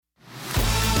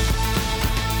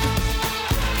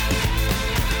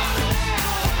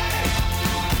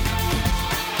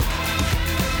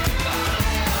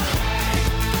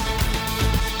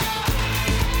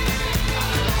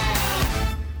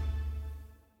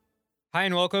Hi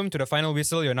and welcome to the Final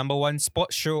Whistle, your number one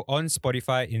sports show on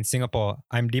Spotify in Singapore.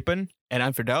 I'm Deepan. And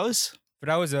I'm Firdaus.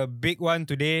 That was a big one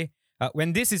today.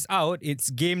 When this is out, it's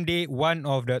game day one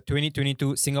of the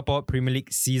 2022 Singapore Premier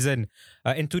League season.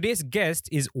 And today's guest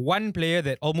is one player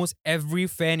that almost every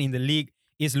fan in the league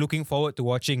is looking forward to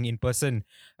watching in person.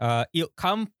 It'll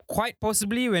come quite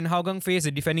possibly when Hougang face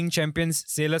the defending champions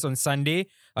Sailors on Sunday.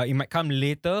 It might come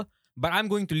later, but I'm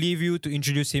going to leave you to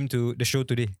introduce him to the show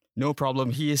today. No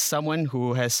problem. He is someone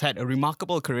who has had a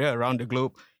remarkable career around the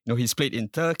globe. He's played in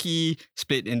Turkey, he's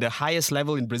played in the highest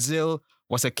level in Brazil,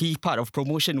 was a key part of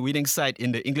promotion winning side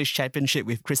in the English Championship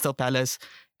with Crystal Palace.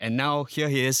 And now here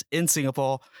he is in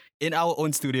Singapore, in our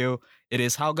own studio. It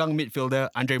is Hougang midfielder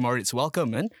Andre Moritz.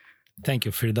 Welcome, man. Thank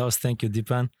you, Firdaus. Thank you,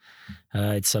 Deepan.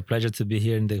 It's a pleasure to be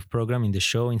here in the program, in the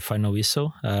show, in Final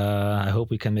Whistle. I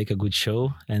hope we can make a good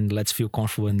show and let's feel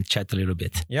comfortable and chat a little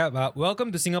bit. Yeah,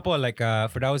 welcome to Singapore, like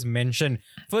Firdaus mentioned.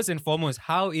 First and foremost,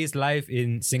 how is life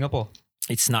in Singapore?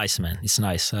 It's nice, man. It's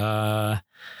nice.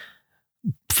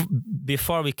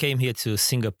 Before we came here to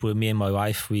Singapore, me and my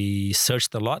wife, we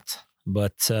searched a lot,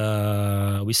 but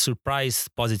we surprised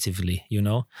positively,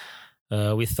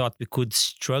 We thought we could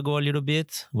struggle a little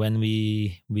bit when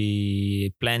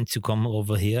we planned to come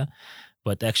over here,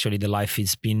 but actually the life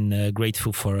has been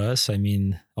grateful for us. I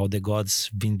mean, all the gods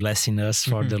been blessing us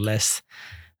for the last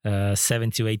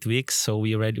 7 to 8 weeks, so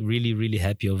we are really, really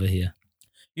happy over here.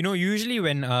 Usually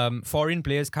when foreign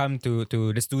players come to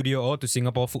the studio or to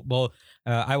Singapore football,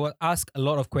 I will ask a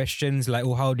lot of questions like,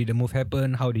 how did the move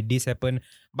happen? How did this happen?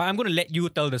 But I'm going to let you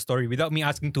tell the story without me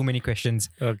asking too many questions.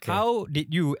 Okay. How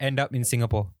did you end up in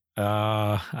Singapore?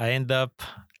 I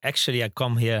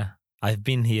come here. I've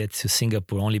been here to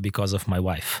Singapore only because of my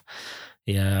wife.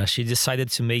 Yeah, she decided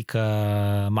to make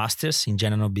a master's in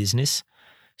general business.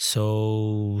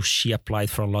 So she applied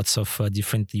for lots of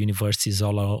different universities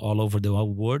all over the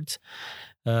world,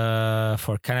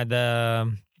 for Canada,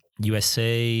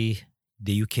 USA,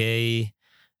 the UK.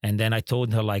 And then I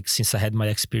told her, since I had my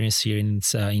experience here in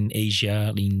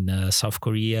Asia, in South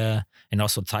Korea, and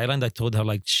also Thailand, I told her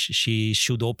she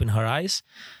should open her eyes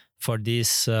for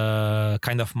this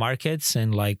kind of markets.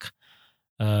 And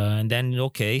then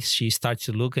she started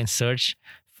to look and search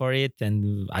for it,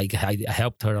 and I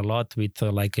helped her a lot with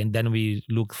and then we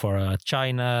looked for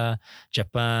China,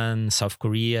 Japan, South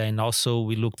Korea, and also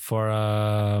we looked for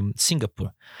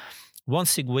Singapore.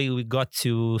 Once we got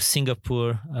to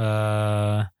Singapore,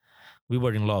 we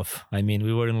were in love. I mean,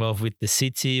 we were in love with the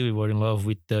city, we were in love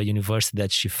with the university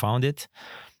that she founded,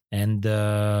 and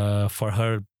for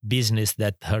her business,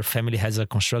 that her family has a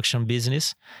construction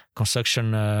business. I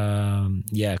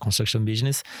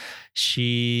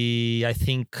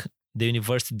think the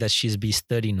university that she's been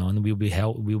studying on will be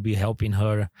helping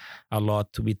her a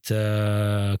lot with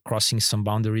crossing some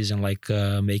boundaries and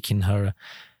making her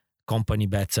company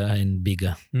better and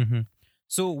bigger. Mm-hmm.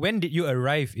 So when did you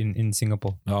arrive in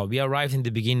Singapore? We arrived in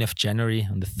the beginning of January,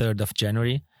 on the 3rd of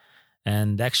January,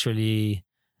 and actually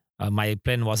my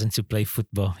plan wasn't to play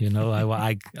football.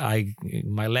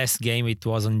 My last game, it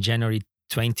was on January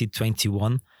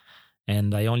 2021,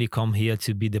 and I only come here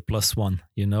to be the plus one,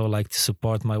 to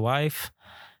support my wife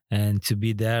and to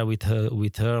be there with her,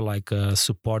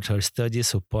 support her studies,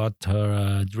 support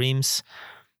her dreams,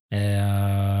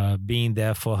 being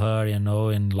there for her, and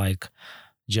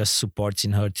just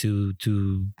supporting her to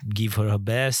give her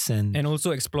best and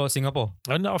also explore Singapore.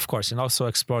 And of course, and also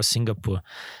explore Singapore.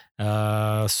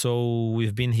 So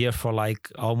we've been here for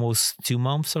almost 2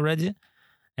 months already,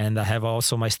 and I have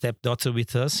also my stepdaughter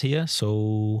with us here.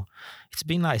 So it's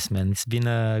been nice, man. It's been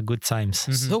good times.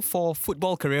 Mm-hmm. So for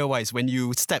football career-wise, when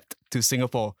you stepped to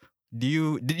Singapore,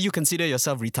 did you consider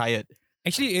yourself retired?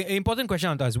 Actually, an important question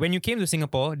I want to ask. When you came to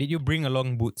Singapore, did you bring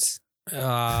along boots?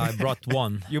 I brought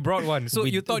one. You brought one. So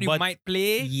you thought you might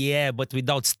play? Yeah, but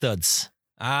without studs.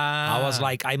 I was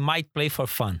I might play for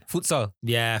fun. Futsal?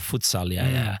 Yeah, futsal.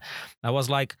 Yeah. I was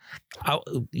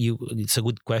it's a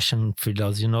good question,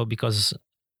 Firdaus, because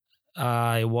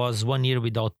I was 1 year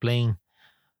without playing,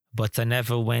 but I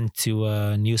never went to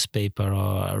a newspaper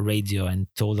or a radio and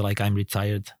told I'm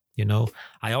retired.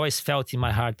 I always felt in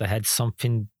my heart I had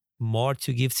something more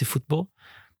to give to football,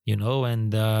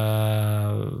 and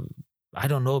I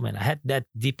don't know, man. I had that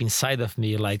deep inside of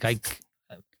me,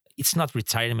 it's not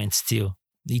retirement still.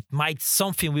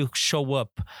 Something will show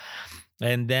up.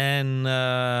 And then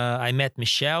I met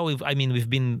Michelle. We've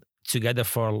been together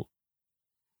for a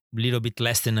little bit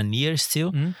less than a year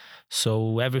still. Mm-hmm.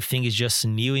 So everything is just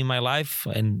new in my life.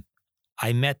 And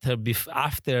I met her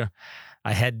after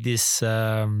I had this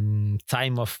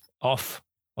time off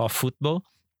football.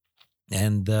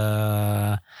 And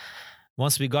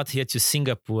once we got here to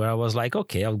Singapore, I was like,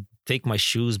 okay, I'll take my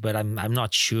shoes, but I'm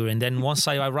not sure. And then once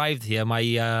I arrived here, my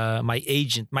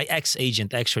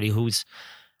ex-agent actually,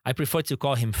 I prefer to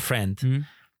call him friend,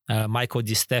 Michael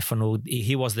Di Stefano,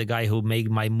 he was the guy who made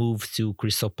my move to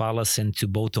Crystal Palace and to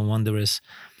Bolton Wanderers.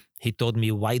 He told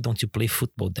me, why don't you play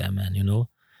football there, man,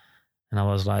 And I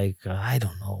was like, I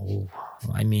don't know.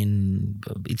 I mean,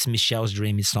 it's Michel's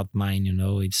dream. It's not mine,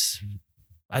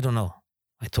 I don't know.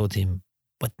 I told him,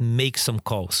 but make some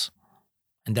calls.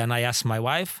 And then I asked my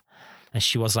wife and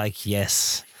she was like,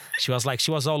 yes. She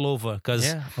was all over because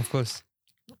yeah, of course.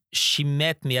 She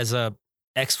met me as a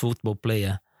ex-football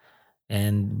player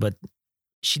but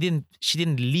she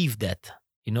didn't leave that,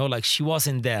 she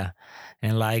wasn't there.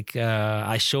 And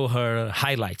I show her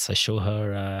highlights. I show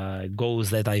her goals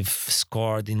that I've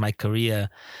scored in my career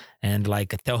and I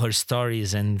tell her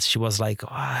stories. And she was like,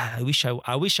 I wish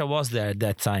I was there at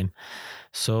that time.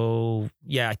 So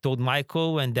yeah, I told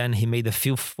Michael and then he made a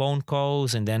few phone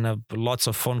calls and then lots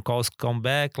of phone calls come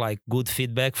back, good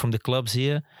feedback from the clubs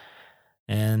here.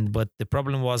 But the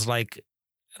problem was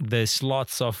the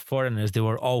slots of foreigners, they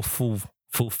were all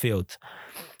fulfilled.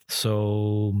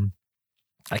 So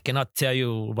I cannot tell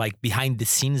you behind the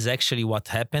scenes actually what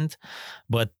happened,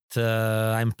 but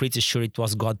I'm pretty sure it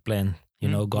was God's plan,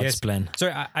 God's plan. So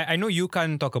I know you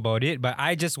can't talk about it, but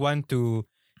I just want to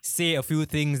say a few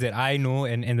things that I know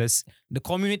and the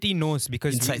community knows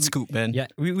because inside scoop, man. Yeah,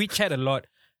 we chat a lot.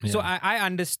 Yeah. So I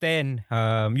understand,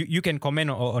 you can comment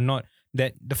or not,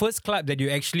 that the first club that you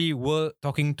actually were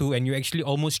talking to and you actually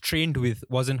almost trained with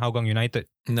wasn't Hougang United.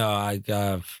 No,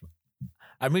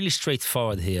 I'm really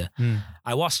straightforward here.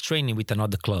 I was training with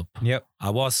another club. Yep.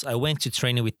 I went to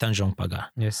training with Tanjong Pagar.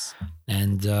 Yes.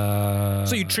 And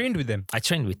so you trained with them? I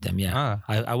trained with them, yeah.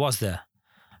 I was there.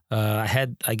 I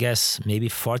had, I guess, maybe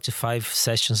 4 to 5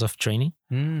 sessions of training.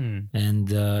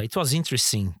 And it was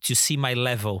interesting to see my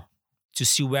level, to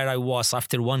see where I was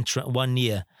after one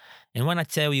year. And when I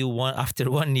tell you after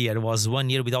 1 year, it was 1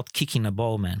 year without kicking a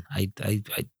ball, man. I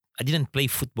didn't play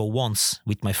football once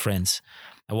with my friends.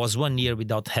 I was 1 year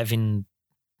without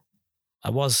I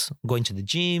was going to the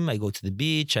gym, I go to the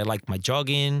beach, I like my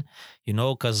jogging,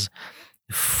 because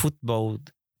football,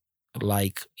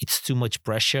 it's too much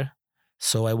pressure.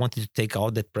 So I wanted to take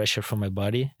all that pressure from my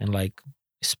body and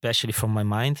especially from my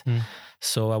mind.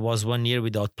 So I was 1 year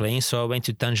without playing. So I went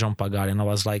to Tanjong Pagar and I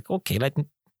was like, okay,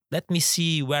 let me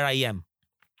see where I am.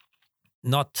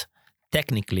 Not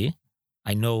technically.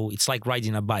 I know it's like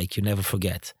riding a bike, you never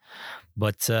forget.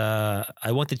 But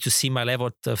I wanted to see my level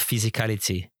of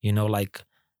physicality,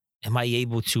 am I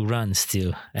able to run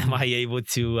still? Am I able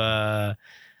to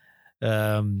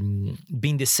be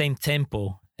in the same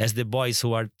tempo as the boys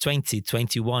who are 20,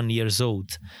 21 years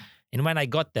old? And when I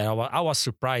got there, I was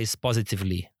surprised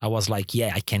positively. I was like,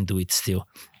 yeah, I can do it still.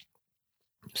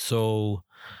 So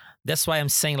that's why I'm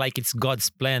saying it's God's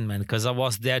plan, man, because I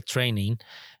was there training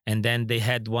and then they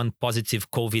had one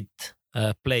positive COVID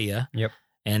player. Yep.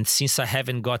 And since I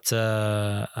haven't got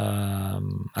a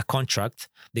contract,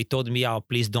 they told me, oh,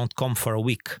 please don't come for a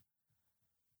week.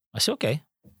 I said, okay.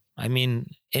 I mean,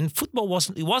 and football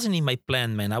wasn't in my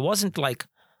plan, man. I wasn't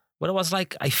but I was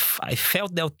I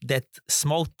felt that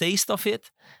small taste of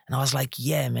it. And I was like,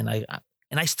 yeah, man.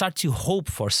 And I start to hope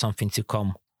for something to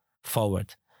come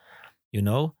forward,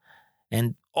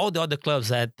 And all the other clubs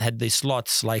had the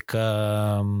slots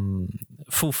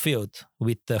fulfilled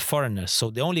with foreigners. So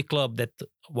the only club that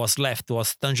was left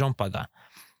was Tanjong Pagar.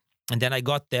 And then I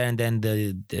got there and then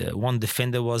the one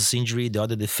defender was injured, the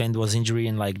other defender was injured,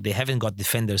 and they haven't got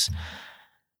defenders,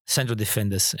 central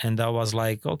defenders. And I was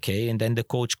like, okay. And then the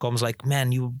coach comes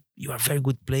man, you are a very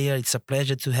good player. It's a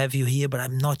pleasure to have you here, but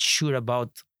I'm not sure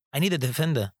I need a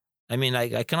defender. I mean,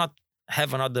 I cannot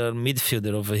have another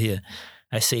midfielder over here.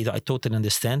 I say, I totally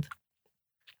understand.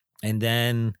 And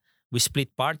then we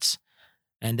split parts.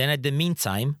 And then at the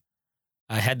meantime,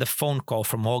 I had a phone call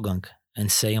from Hougang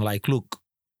and saying look,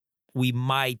 we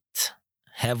might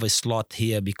have a slot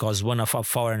here because one of our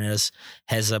foreigners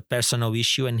has a personal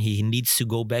issue and he needs to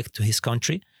go back to his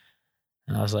country.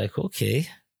 And I was like, okay.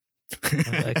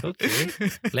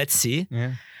 Let's see.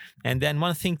 Yeah. And then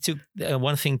one thing took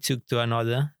to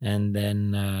another. And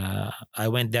then I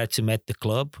went there to meet the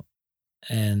club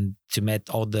and to meet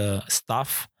all the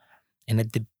staff. And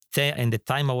at the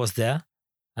time I was there,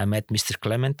 I met Mr.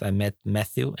 Clement, I met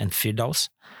Matthew and Firdaus,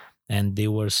 and they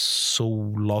were so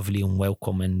lovely and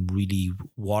welcome and really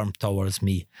warm towards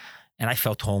me. And I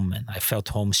felt home, man. I felt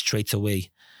home straight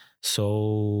away.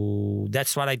 So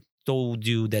that's what I told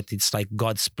you, that it's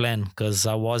God's plan, because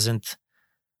I wasn't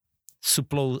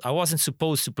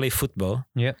supposed to play football.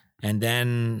 Yeah. And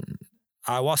then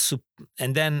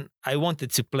and then I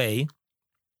wanted to play,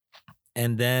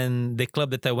 and then the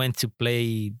club that I went to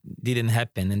play didn't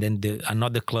happen, and then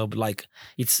another club, like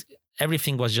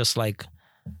everything was just like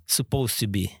supposed to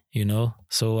be,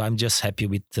 So I'm just happy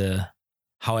with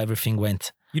how everything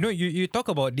went. You talk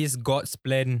about this God's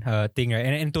plan thing, right?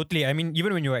 And totally, I mean,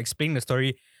 even when you were explaining the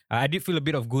story, I did feel a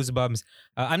bit of goosebumps.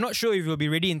 I'm not sure if you'll be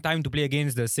ready in time to play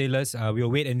against the Sailors. We'll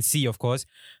wait and see, of course.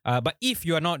 But if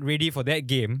you are not ready for that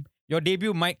game, your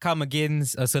debut might come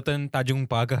against a certain Tanjung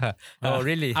Pagar. Oh,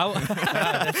 really?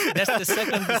 That's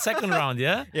the second round,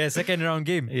 yeah? Yeah, second round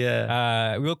game.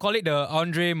 Yeah. We'll call it the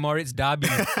Andre Moritz derby.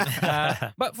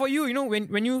 But for you,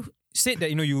 when you said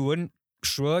that, you weren't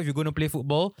sure if you're going to play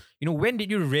football, when did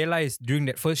you realize during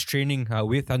that first training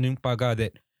with Tanjung Pagar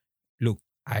that, look,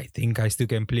 I think I still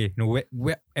can play?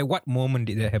 Where, at what moment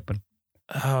did that happen?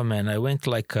 Oh man, I went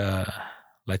like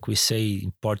we say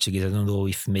in Portuguese. I don't know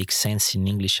if it makes sense in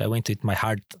English. I went with my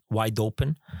heart wide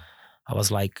open. I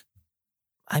was like,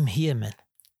 I'm here, man.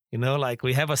 Like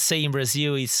we have a say in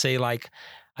Brazil. It's say like,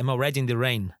 I'm already in the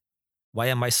rain. Why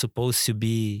am I supposed to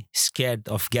be scared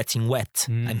of getting wet?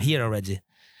 I'm here already.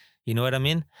 You know what I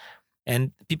mean?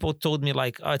 And people told me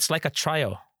like, oh, it's like a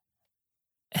trial.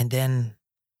 And then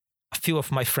a few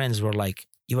of my friends were like,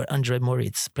 you are Andre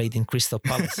Moritz, played in Crystal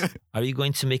Palace. Are you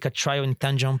going to make a trial in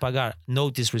Tanjung Pagar? No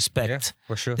disrespect. Yeah,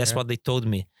 for sure. That's what they told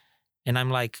me. And I'm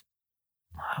like,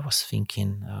 I was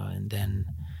thinking, and then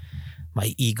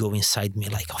my ego inside me,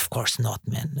 like, of course not,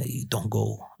 man. You don't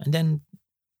go. And then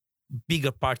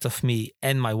bigger part of me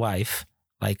and my wife,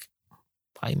 like,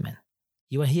 why, man?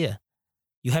 You are here.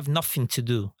 You have nothing to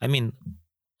do. I mean,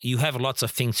 you have lots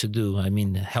of things to do. I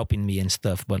mean, helping me and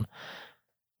stuff, but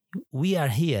we are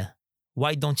here.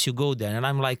 Why don't you go there? And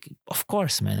I'm like, of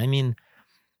course, man. I mean,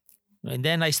 and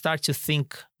then I start to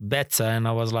think better, and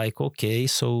I was like, okay,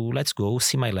 so let's go,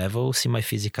 see my level, see my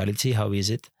physicality, how is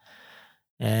it?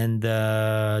 And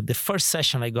the first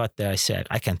session I got there, I said,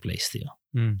 I can play still.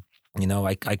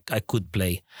 I could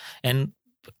play. And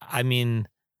I mean,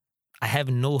 I have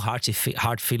no hard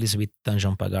feelings with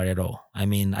Tanjung Pagar at all. I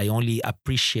mean, I only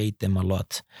appreciate them a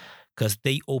lot because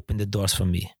they opened the doors for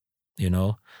me.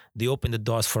 They opened the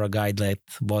doors for a guy that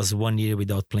was 1 year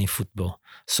without playing football.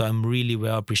 So I'm really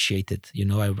well appreciated.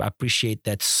 I appreciate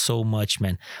that so much,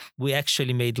 man. We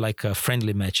actually made like a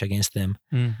friendly match against them.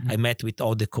 Mm-hmm. I met with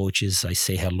all the coaches. I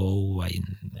say hello.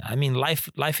 I mean, life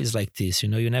is like this.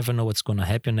 You never know what's going to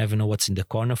happen. You never know what's in the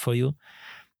corner for you.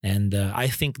 And I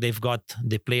think they've got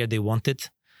the player they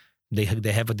wanted. They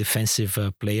have a defensive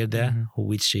player there,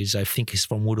 which is, I think, is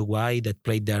from Uruguay that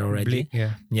played there already.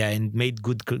 And made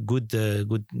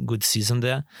good season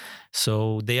there.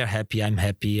 So they are happy. I'm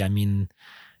happy. I mean,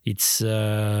 it's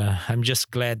I'm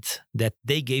just glad that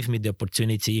they gave me the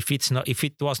opportunity. If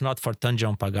it was not for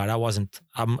Tanjung Pagar, I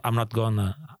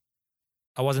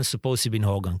wasn't supposed to be in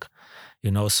Hougang,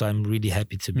 So I'm really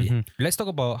happy to be. Let's talk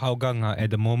about Hougang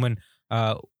at the moment.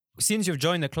 Since you've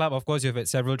joined the club, of course, you've had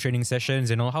several training sessions.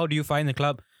 How do you find the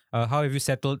club? How have you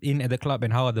settled in at the club,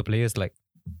 and how are the players like?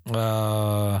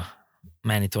 Man,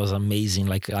 it was amazing.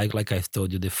 Like I've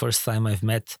told you, the first time I've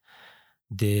met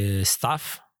the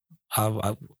staff,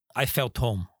 I felt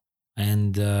home,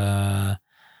 and the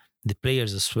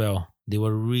players as well. They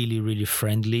were really, really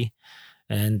friendly,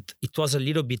 and it was a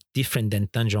little bit different than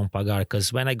Tanjung Pagar,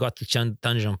 because when I got to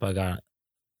Tanjung Pagar,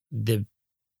 they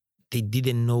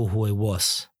didn't know who I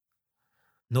was.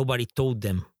 Nobody told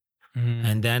them.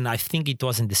 And then I think it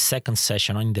was in the second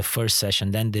session or in the first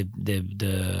session, then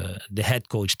the head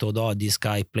coach told, oh, this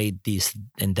guy played this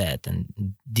and that and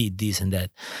did this and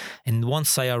that. And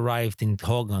once I arrived in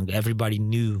Hougang, everybody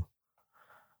knew.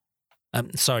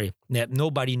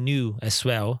 Nobody knew as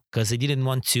well, because they didn't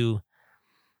want to,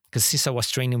 because since I was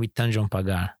training with Tanjung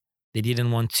Pagar, they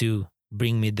didn't want to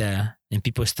bring me there, and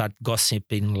people start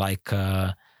gossiping like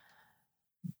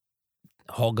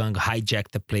Hougang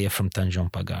hijacked a player from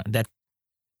Tanjung Pagar. That,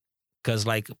 because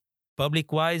like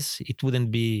public wise, it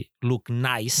wouldn't look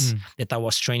nice that I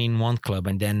was training in one club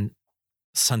and then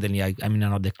suddenly I'm in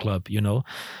another club,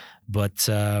 But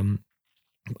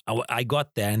I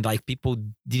got there and like people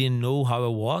didn't know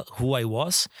who I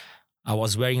was. I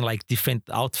was wearing like different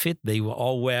outfit. They were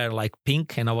all wear like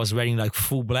pink and I was wearing like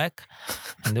full black.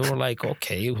 And they were like,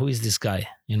 okay, who is this guy?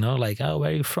 Like, oh,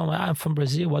 where are you from? I'm from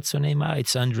Brazil. What's your name?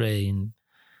 It's Andre.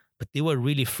 But they were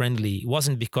really friendly. It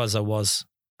wasn't because I was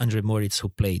Andre Moritz who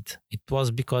played. It was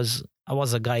because I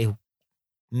was a guy who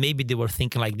maybe they were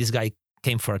thinking like, this guy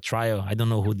came for a trial. I don't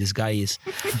know who this guy is.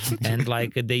 And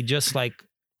like, they just like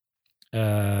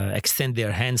extend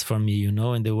their hands for me,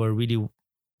 and they were really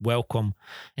welcome.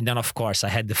 And then of course I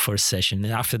had the first session.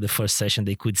 And after the first session,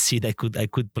 they could see that I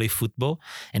could play football.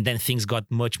 And then things got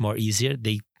much more easier.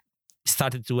 They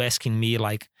started to asking me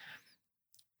like,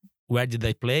 where did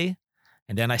I play?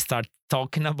 And then I start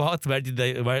talking about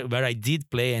where I did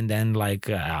play. And then like,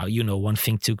 one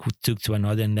thing took to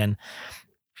another. And then,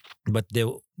 but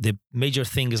the major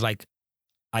thing is like,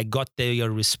 I got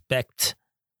their respect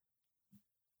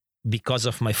because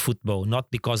of my football,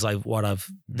 not because of what I've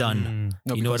done.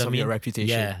 No, you know what I mean? Your reputation.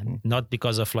 Yeah, not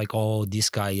because of like, oh, this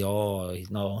guy,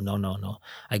 no.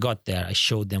 I got there. I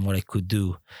showed them what I could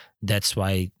do. That's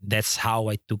how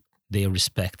I took their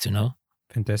respect,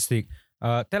 Fantastic.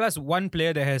 Tell us one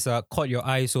player that has caught your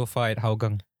eye so far at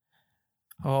Hougang.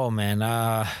 Oh man,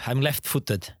 I'm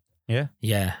left-footed. Yeah?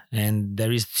 Yeah, and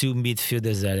there is 2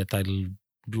 midfielders there that I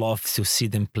love to see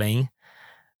them playing.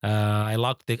 I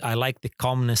like the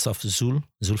calmness of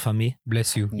Zulfahmi.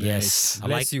 Bless you. Yes,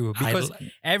 Bless you. Because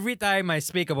every time I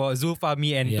speak about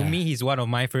Zulfahmi, and to me he's one of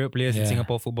my favorite players in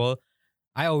Singapore football,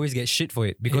 I always get shit for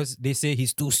it because they say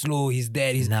he's too slow, he's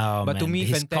dead. But to me,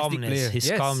 his fantastic player. His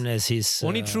calmness, his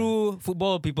only true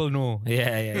football people know.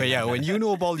 Yeah. When you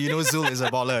know ball, you know Zul is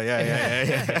a baller.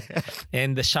 Yeah.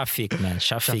 And the Shahfiq, man.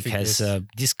 Shahfiq has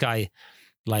this guy,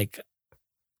 like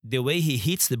the way he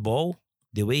hits the ball,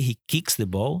 the way he kicks the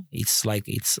ball, it's like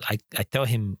I tell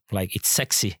him like it's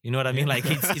sexy. You know what I mean? Like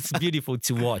it's beautiful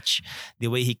to watch the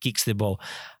way he kicks the ball.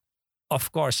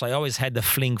 Of course, I always had a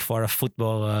fling for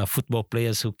football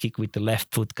players who kick with the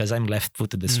left foot because I'm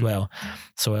left-footed as well.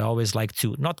 So I always like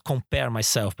to not compare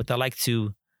myself, but I like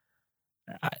to.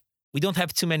 We don't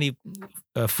have too many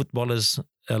footballers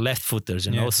left-footers,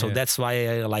 So that's why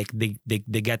I like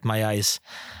they get my eyes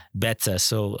better.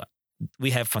 So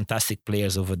we have fantastic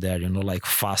players over there, like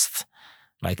fast,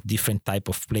 like different type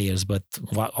of players. But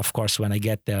of course, when I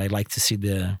get there, I like to see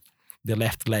the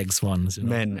left legs ones.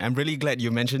 Man, I'm really glad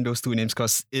you mentioned those 2 names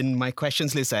because in my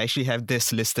questions list, I actually have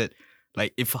this listed.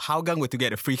 Like, if Hougang were to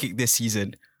get a free kick this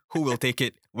season, who will take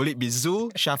it? Will it be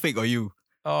Zul, Shahfiq, or you?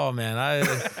 Oh man,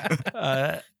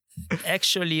 I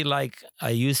actually like I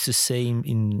used to say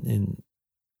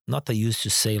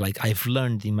like I've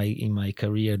learned in my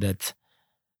career that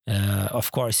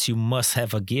of course you must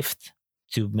have a gift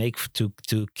to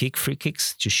kick free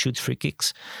kicks, to shoot free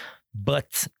kicks.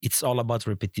 But it's all about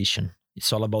repetition.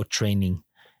 It's all about training.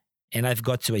 And I've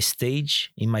got to a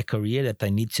stage in my career that I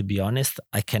need to be honest,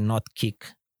 I cannot kick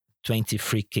 20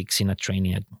 free kicks in a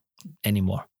training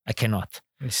anymore. I cannot.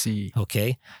 I see.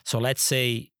 Okay. So let's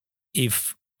say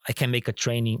if I can make a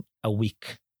training a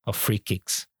week of free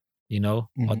kicks,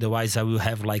 otherwise I will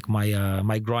have like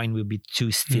my groin will be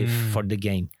too stiff for the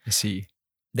game. I see.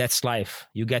 That's life.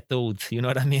 You get old. You know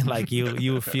what I mean? Like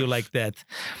you feel like that.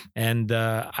 And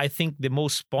I think the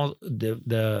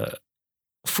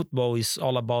football is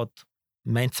all about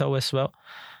mental as well.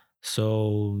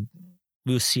 So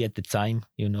we'll see at the time.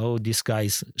 These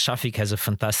guys. Shahfiq has a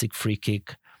fantastic free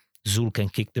kick. Zul can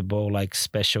kick the ball like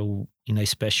in a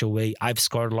special way. I've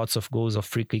scored lots of goals of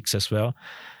free kicks as well.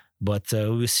 But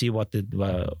we'll see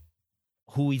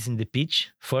who is in the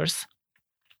pitch first,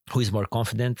 who is more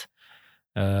confident.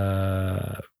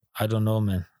 I don't know,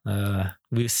 man.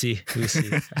 We'll see.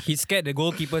 He's scared the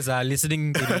goalkeepers are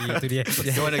listening to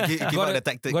the You want to give out the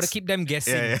tactics. Got to keep them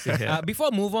guessing. Before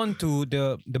I move on to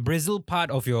the Brazil part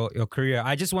of your career,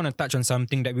 I just want to touch on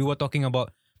something that we were talking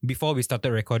about before we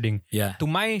started recording. Yeah. To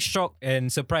my shock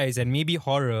and surprise and maybe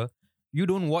horror, you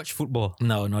don't watch football.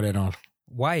 No, not at all.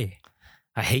 Why?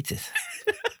 I hate it.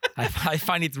 I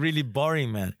find it really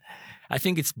boring, man. I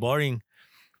think it's boring.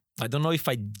 I don't know if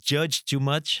I judge too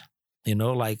much,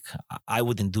 like I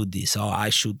wouldn't do this or I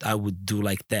would do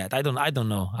like that. I don't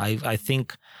know. I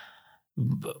think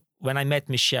when I met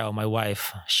Michelle, my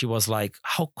wife, she was like,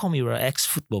 how come you're an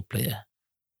ex-football player?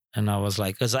 And I was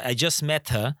like, because I just met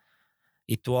her.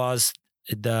 It was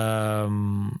the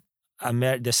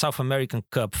South American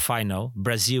Cup final,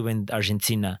 Brazil and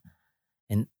Argentina.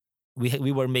 And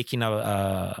we were making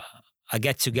a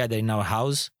get-together in our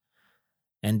house.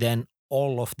 And then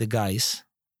all of the guys,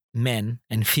 men,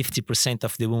 and 50%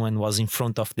 of the women was in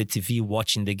front of the TV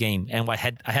watching the game. And I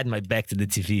had my back to the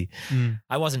TV.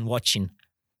 I wasn't watching.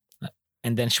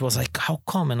 And then she was like, how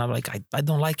come? And I'm like, I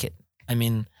don't like it. I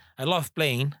mean, I love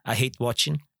playing. I hate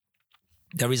watching.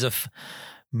 There is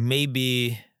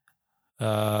maybe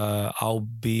I'll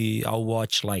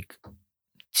watch like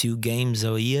 2 games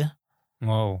a year.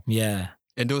 Wow. Yeah.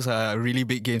 And those are really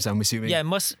big games, I'm assuming. Yeah,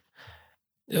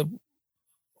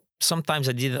 sometimes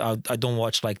I don't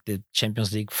watch like the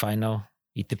Champions League final.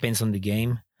 It depends on the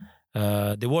game.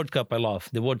 The World Cup I love.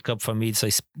 The World Cup for me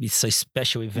it's a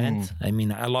special event. I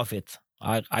mean, I love it.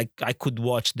 I could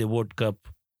watch the World Cup.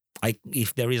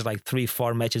 If there is like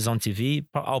 3-4 matches on TV,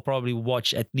 I'll probably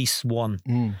watch at least one.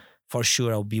 For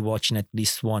sure, I'll be watching at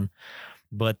least one.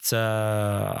 But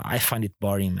I find it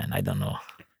boring, man. I don't know.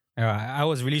 I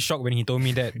was really shocked when he told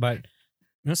me that, but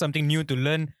something new to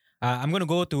learn. I'm going to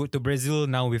go to Brazil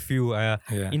now with you.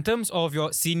 In terms of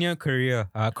your senior career,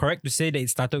 correct to say that it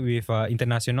started with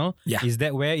Internacional? Yeah. Is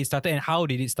that where it started, and how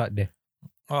did it start there?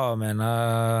 Oh, man.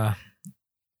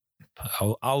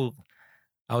 I'll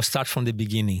start from the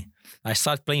beginning. I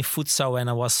started playing futsal when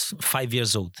I was 5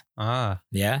 years old.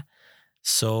 Yeah.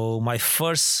 So my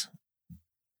first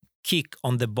kick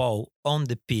on the ball on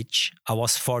the pitch, I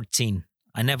was 14.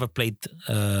 I never played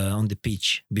on the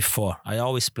pitch before. I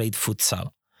always played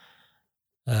futsal.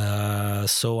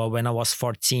 So when I was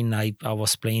 14, I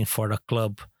was playing for a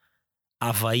club,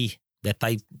 Avaí, that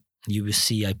you will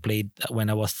see I played when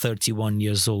I was 31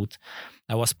 years old.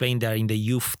 I was playing there in the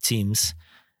youth teams.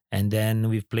 And then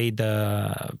we played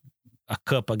a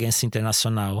cup against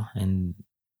Internacional. And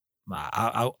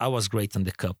I was great on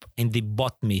the cup. And they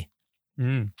bought me.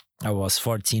 I was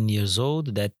 14 years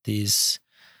old. That is...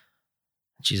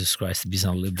 Jesus Christ, it's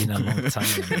been a long time.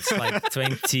 It's like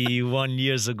 21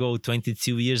 years ago,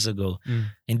 22 years ago.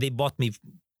 And they bought me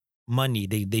money.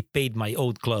 They paid my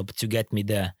old club to get me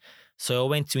there. So I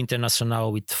went to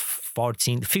Internacional with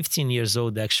 15 years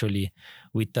old actually,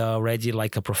 with already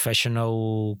like a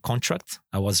professional contract.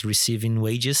 I was receiving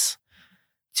wages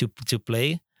to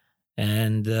play.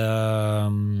 And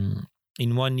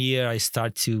in 1 year, I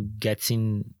started to get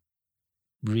in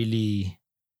really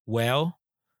well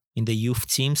in the youth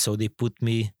team, so they put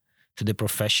me to the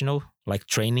professional, like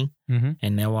training.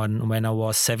 And then when I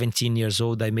was 17 years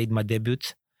old, I made my debut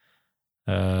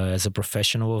as a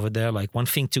professional over there. Like one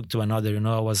thing took to another,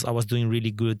 I was doing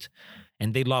really good,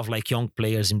 and they love like young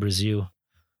players in Brazil.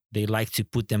 They like to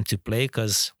put them to play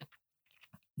because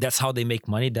that's how they make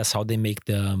money. That's how they make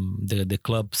the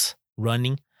clubs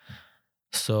running.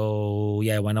 So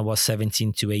yeah, when I was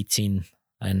 17 to 18,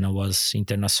 and I was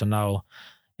Internacional,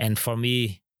 and for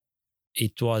me,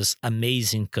 it was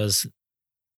amazing because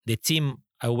the team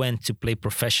I went to play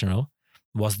professional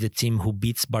was the team who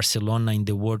beats Barcelona in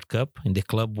the World Cup, in the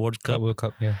Club World Cup. World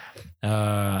Cup,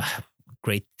 yeah.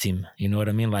 Great team. You know what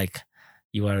I mean? Like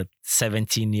you are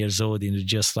 17 years old and you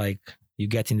just like, you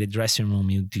get in the dressing room,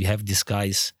 you have these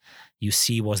guys, you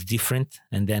see what's different.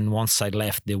 And then once I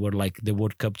left, they were like the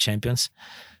World Cup champions.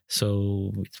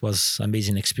 So it was an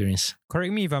amazing experience.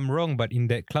 Correct me if I'm wrong, but in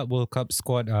that Club World Cup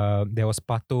squad, there was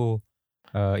Pato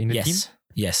in the team?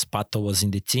 Yes, Pato was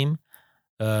in the team.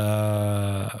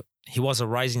 He was a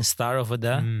rising star over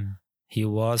there. He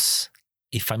was,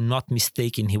 if I'm not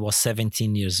mistaken, he was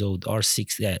 17 years old or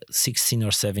 16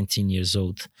 or 17 years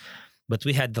old. But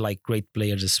we had like great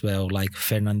players as well, like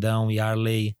Fernandão,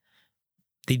 Yarley.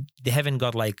 They haven't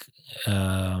got like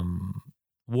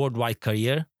worldwide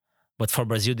career, but for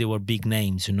Brazil they were big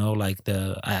names, like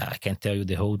I can't tell you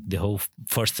the whole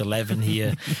first 11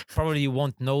 here. Probably you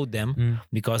won't know them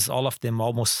because all of them,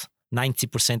 almost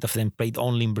 90% of them played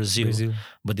only in Brazil,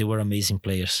 but they were amazing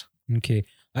players. Okay.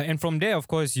 And from there, of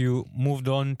course, you moved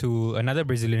on to another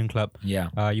Brazilian club.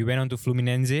 Yeah. You went on to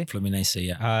Fluminense.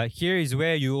 Yeah. Here is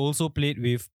where you also played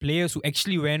with players who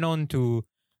actually went on to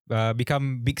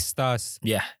become big stars.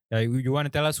 Yeah. You want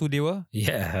to tell us who they were?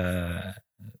 Yeah.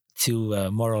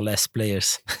 Two more or less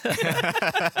players.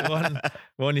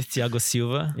 One is Thiago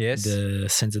Silva, yes, the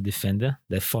center defender.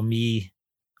 That for me,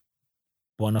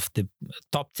 one of the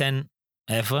top 10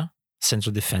 ever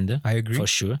central defender. I agree. For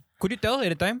sure. Could you tell at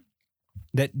the time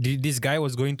that this guy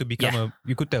was going to become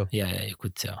you could tell? Yeah, you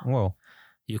could tell. Wow.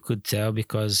 You could tell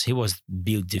because he was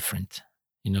built different.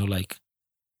 Like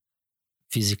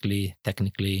physically,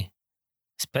 technically,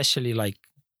 especially like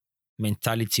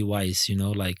mentality-wise,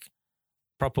 like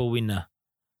proper winner,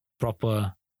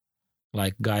 proper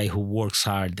like guy who works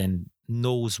hard and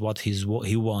knows what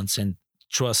he wants and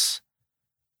trusts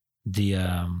the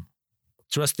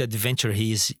adventure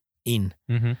he is in.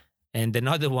 Mm-hmm. And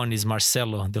another one is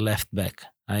Marcelo, the left back.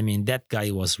 I mean, that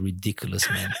guy was ridiculous,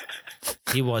 man.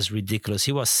 He was ridiculous.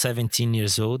 He was 17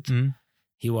 years old.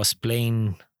 He was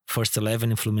playing first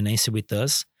 11 in Fluminense with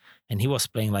us, and he was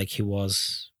playing like he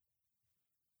was,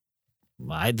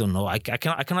 I don't know. I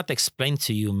cannot explain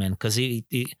to you, man, because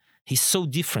he's so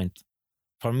different.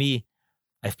 For me,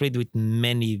 I've played with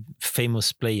many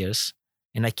famous players,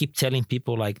 and I keep telling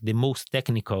people like the most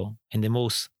technical and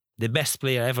the best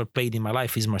player I ever played in my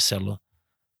life is Marcelo.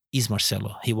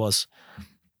 He was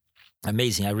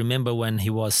amazing. I remember when he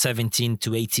was 17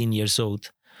 to 18 years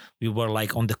old, we were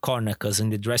like on the corner because in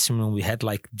the dressing room we had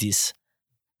like this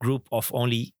group of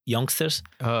only youngsters.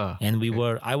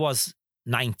 And I was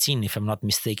 19, if I'm not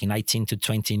mistaken, 19 to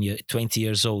 20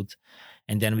 years old.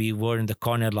 And then we were in the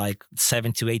corner like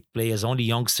 7 to 8 players, only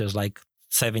youngsters, like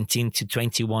 17 to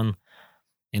 21.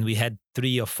 And we had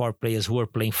 3 or 4 players who were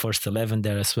playing first 11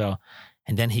 there as well.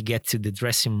 And then he gets to the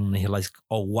dressing room and he like,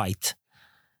 all white.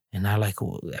 And I like,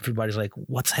 everybody's like,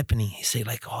 what's happening? He say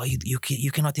like, oh,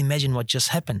 you cannot imagine what just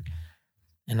happened.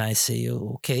 And I say,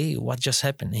 okay, what just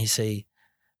happened? And he say,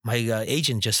 my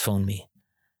agent just phoned me.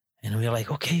 And we're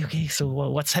like, okay, so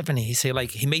what's happening? He say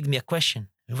like, he made me a question.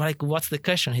 And we're like, what's the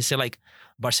question? He said like,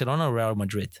 Barcelona or Real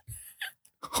Madrid?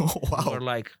 Oh, wow. And we're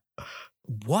like,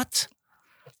 what?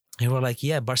 And we're like,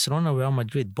 yeah, Barcelona or Real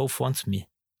Madrid, both want me.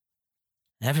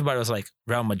 And everybody was like,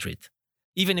 Real Madrid.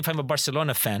 Even if I'm a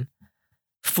Barcelona fan,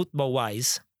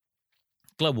 football-wise,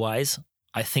 club-wise,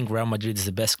 I think Real Madrid is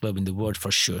the best club in the world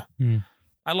for sure.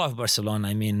 I love Barcelona.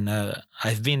 I mean,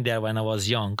 I've been there when I was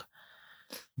young,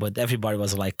 but everybody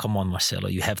was like, come on, Marcelo,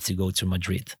 you have to go to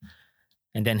Madrid.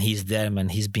 And then he's there, man.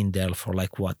 He's been there for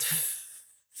like, what,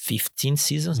 15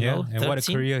 seasons now? And what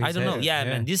a career he's I don't know. had. Yeah,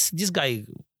 man. This guy,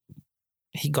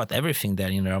 he got everything there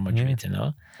in Real Madrid, you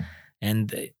know?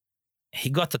 And he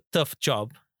got a tough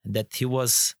job that he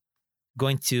was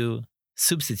going to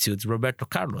substitute Roberto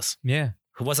Carlos,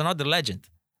 who was another legend.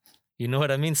 You know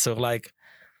what I mean? So like,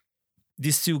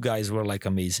 these 2 guys were like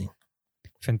amazing.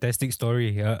 Fantastic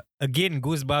story. Again,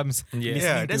 goosebumps.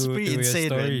 Yeah, that's pretty insane,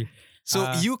 man.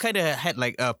 So you kind of had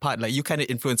like a part, like you kind of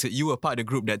influenced it. You were part of the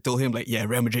group that told him like, yeah,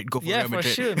 Real Madrid, go for Real Madrid. Yeah, for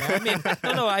sure, man. I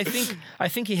mean, no, I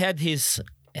think he had his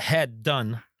head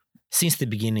done since the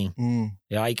beginning.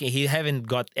 Yeah, like he haven't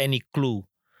got any clue,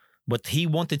 but he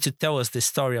wanted to tell us the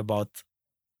story about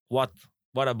what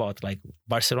about like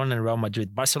Barcelona and Real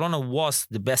Madrid. Barcelona was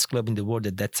the best club in the world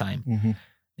at that time.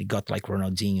 They got like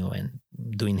Ronaldinho and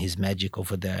doing his magic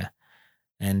over there.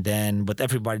 And then, but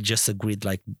everybody just agreed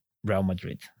like Real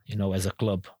Madrid, you know, as a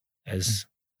club, as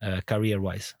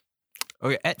career-wise.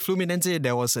 Okay, at Fluminense,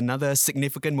 there was another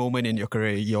significant moment in your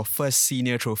career, your first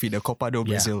senior trophy, the Copa do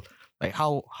Brasil. Like,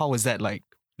 how was that like,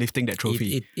 lifting that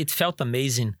trophy? It felt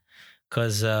amazing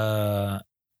because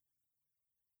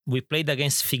we played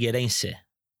against Figueirense.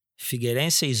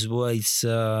 Figueirense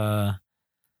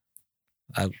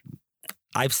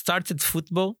I've started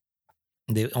football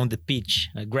on the pitch,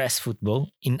 grass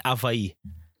football, in Avaí.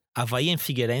 Avaí and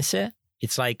Figueirense,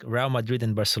 it's like Real Madrid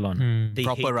and Barcelona. They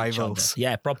proper rivals.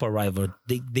 Yeah, proper rival.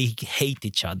 They hate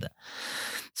each other.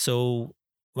 So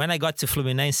when I got to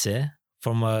Fluminense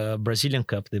from a Brazilian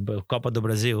Cup, the Copa do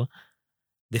Brasil,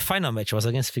 the final match was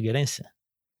against Figueirense.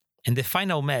 And the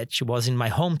final match was in my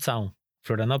hometown,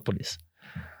 Florianópolis.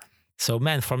 So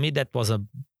man, for me, that was a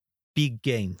big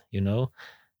game, you know?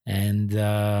 And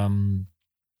I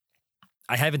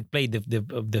haven't played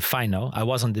the final. I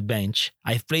was on the bench.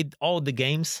 I've played all the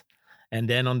games, and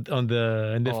then in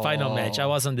the final match, I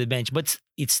was on the bench. But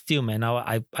it's still, man,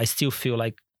 I still feel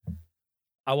like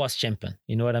I was champion.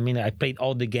 You know what I mean? I played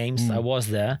all the games. I was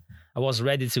there. I was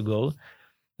ready to go.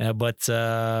 But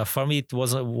for me, it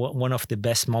was one of the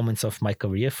best moments of my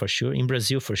career, for sure. In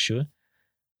Brazil, for sure.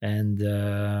 And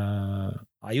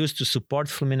I used to support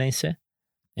Fluminense,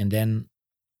 and then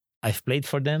I've played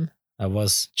for them. I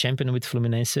was champion with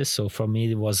Fluminense, so for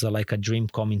me it was like a dream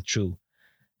coming true,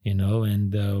 you know,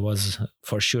 and was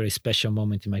for sure a special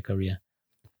moment in my career.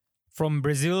 From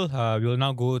Brazil, we'll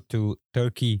now go to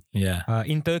Turkey. Yeah.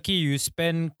 In Turkey, you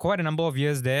spent quite a number of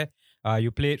years there. You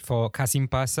played for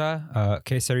Kasimpasa,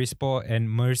 Kayserispor, and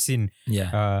Mersin.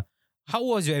 Yeah. How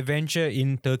was your adventure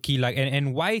in Turkey like,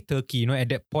 and why Turkey? You know, at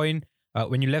that point,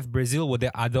 when you left Brazil, were there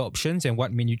other options, and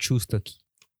what made you choose Turkey?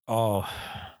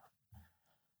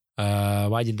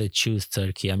 Why did I choose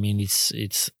Turkey? I mean,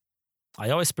 it's. I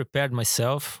always prepared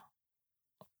myself.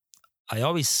 I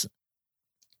always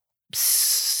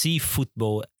see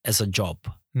football as a job,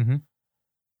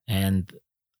 and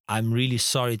I'm really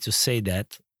sorry to say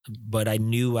that, but I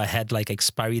knew I had like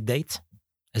expiry date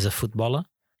as a footballer.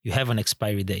 You have an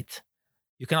expiry date.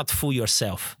 You cannot fool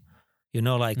yourself. You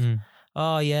know, like,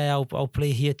 oh yeah, I'll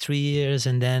play here 3 years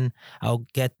and then I'll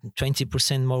get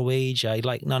 20% more wage.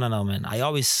 No, man. I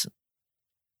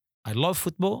love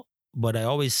football, but I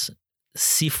always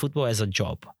see football as a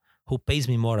job. Who pays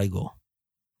me more, I go.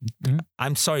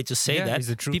 I'm sorry to say that.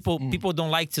 People don't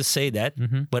like to say that,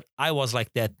 but I was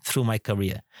like that through my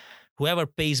career. Whoever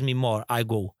pays me more, I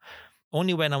go.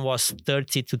 Only when I was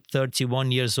 30 to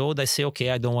 31 years old, I say,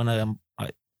 okay, I don't want to...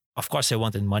 Of course, I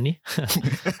wanted money.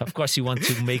 Of course, you want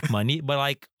to make money. But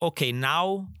like, okay,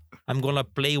 now I'm going to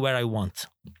play where I want.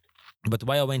 But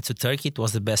why I went to Turkey, it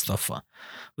was the best offer.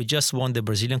 We just won the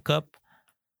Brazilian Cup.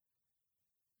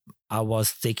 I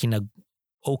was taking a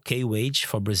okay wage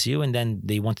for Brazil, and then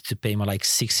they wanted to pay me like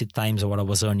 60 times what I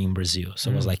was earning in Brazil.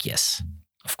 So I was like, yes,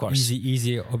 of course.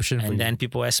 Easy option for you. And then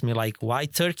people ask me like, why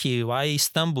Turkey? Why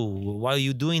Istanbul? Why are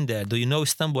you doing there? Do you know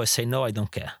Istanbul? I say, no, I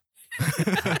don't care.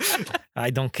 I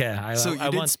don't care. So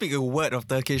you didn't speak a word of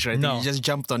Turkish, right? No. You just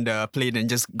jumped on the plane and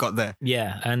just got there.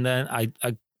 Yeah, and then I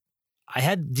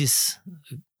had this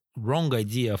wrong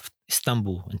idea of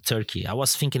Istanbul and Turkey. I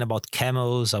was thinking about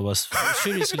camels. I was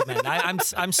seriously, man.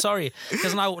 I'm sorry,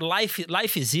 because now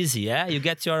life is easy. Yeah, you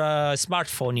get your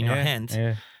smartphone in your hand.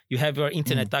 Yeah. You have your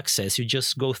internet access. You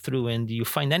just go through and you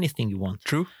find anything you want.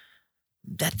 True.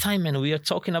 That time, man, we are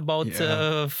talking about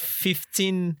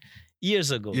 15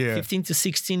 years ago, 15 to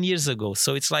 16 years ago.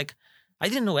 So it's like, I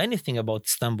didn't know anything about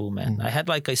Istanbul, man. I had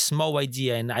like a small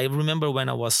idea. And I remember when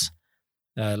I was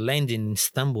landing in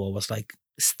Istanbul, I was like,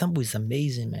 Istanbul is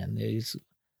amazing, man. It's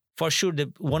for sure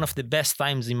one of the best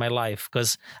times in my life,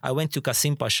 because I went to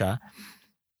Kasim Pasha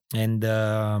and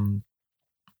then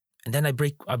I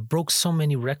broke so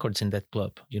many records in that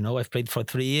club. You know, I've played for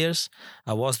 3 years.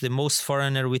 I was the most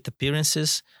foreigner with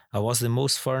appearances. I was the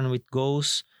most foreigner with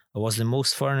goals. I was the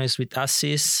most foreigners with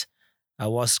assists. I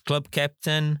was club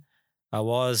captain. I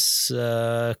was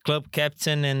club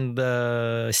captain and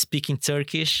speaking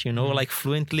Turkish, you know, like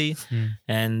fluently.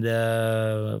 And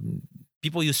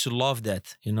people used to love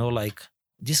that, you know, like,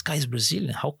 this guy is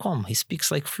Brazilian. How come? He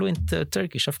speaks like fluent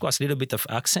Turkish. Of course, a little bit of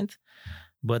accent.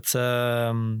 But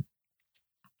so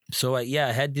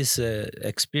I had this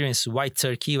experience. Why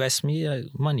Turkey? You asked me,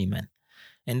 money, man.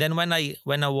 And then when I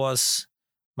was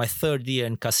my third year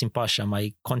in Kasim Pasha,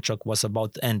 my contract was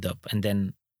about to end up, and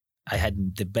then I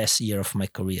had the best year of my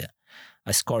career.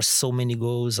 I scored so many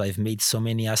goals. I've made so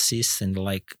many assists, and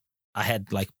like I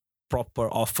had like proper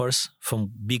offers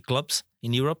from big clubs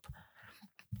in Europe.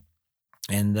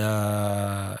 And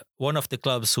one of the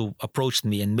clubs who approached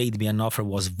me and made me an offer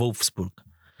was Wolfsburg.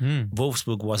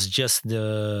 Wolfsburg was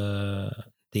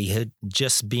they had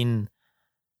just been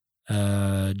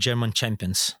German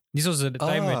champions. This was at the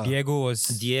time when Diego,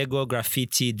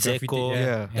 Graffiti, Dzeko.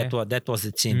 Yeah. That was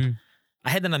the team. I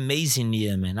had an amazing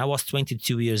year, man. I was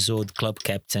 22 years old, club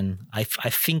captain. I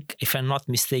think, if I'm not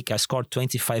mistaken, I scored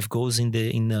 25 goals in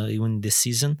the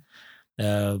season.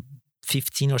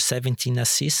 15 or 17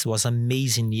 assists. Was an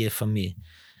amazing year for me.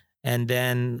 And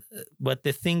then, but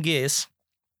the thing is,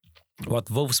 what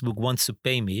Wolfsburg wants to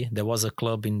pay me, there was a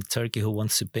club in Turkey who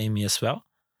wants to pay me as well.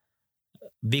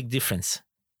 Big difference.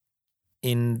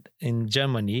 In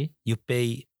Germany, you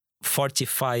pay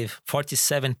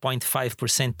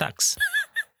 47.5% tax.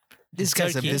 This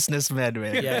guy's a businessman,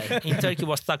 man. Yeah, in Turkey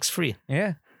was tax free.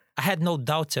 Yeah. I had no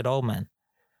doubt at all, man.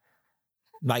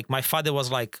 Like, my father was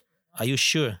like, are you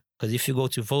sure? Because if you go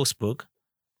to Wolfsburg,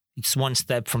 it's one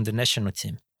step from the national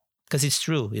team. Because it's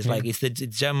true. It's like, it's the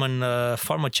German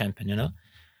former champion, you know?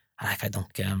 Like, I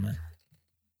don't care, man.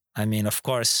 I mean, of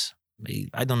course,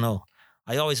 I don't know.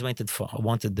 I always wanted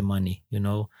the money, you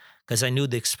know? Because I knew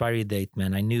the expiry date,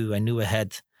 man. I knew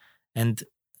ahead. And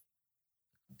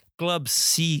clubs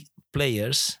see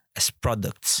players as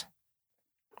products.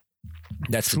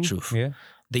 That's the truth. Yeah.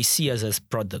 They see us as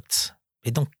products.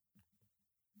 They don't.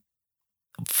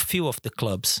 Few of the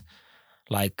clubs,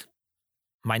 like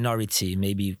minority,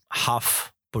 maybe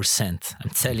 0.5%.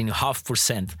 I'm telling you,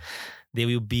 0.5%. They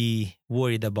will be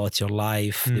worried about your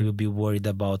life. They will be worried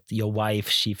about your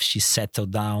wife, if she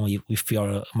settled down. If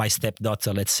you're my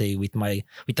stepdaughter, let's say, with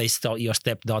your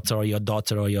stepdaughter or your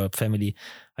daughter or your family,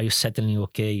 are you settling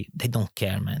okay? They don't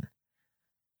care, man.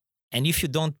 And if you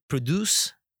don't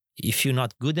produce, if you're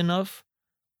not good enough,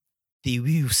 they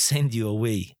will send you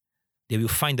away. They will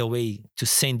find a way to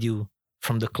send you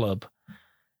from the club.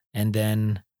 And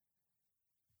then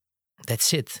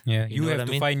that's it. Yeah, you have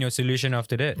to find your solution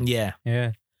after that. Yeah.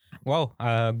 Yeah. Wow,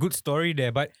 good story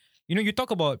there. But, you know, you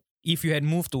talk about if you had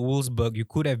moved to Wolfsburg, you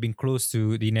could have been close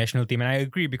to the national team. And I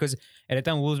agree, because at the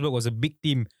time, Wolfsburg was a big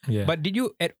team. Yeah. But did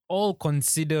you at all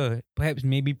consider perhaps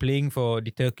maybe playing for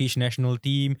the Turkish national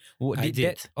team? Did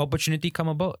that opportunity come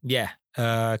about? Yeah.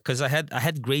 Because I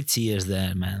had great years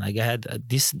there, man. Like, I had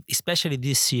especially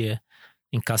this year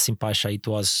in Kasim Pasha, it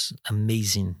was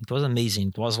amazing. It was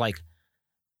like,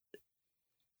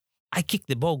 I kick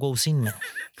the ball, goes in, man.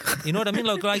 You know what I mean?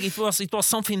 Like it was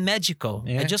something magical.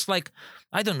 Yeah. I just, like,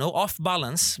 I don't know, off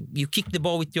balance. You kick the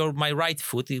ball with my right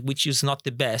foot, which is not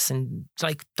the best, and it's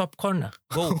like top corner,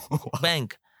 go,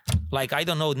 bang. Like, I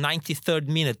don't know, 93rd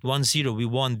minute, 1-0, we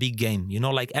won, big game. You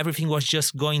know, like, everything was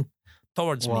just going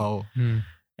towards me.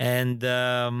 And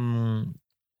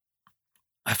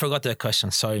I forgot the question.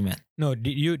 Sorry, man. No,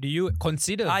 did you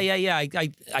consider? Yeah.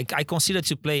 I considered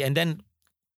to play, and then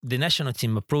the national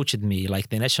team approached me, like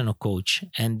the national coach.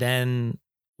 And then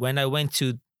when I went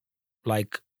to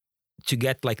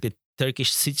get like the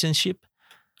Turkish citizenship,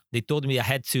 they told me I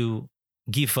had to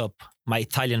give up my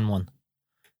Italian one.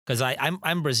 Because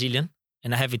I'm Brazilian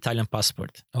and I have Italian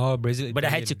passport. Oh, Brazil. But I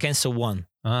had to cancel one.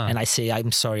 And I say,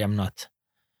 I'm sorry, I'm not.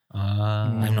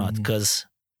 I'm not. Because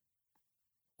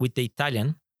with the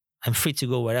Italian, I'm free to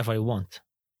go wherever I want.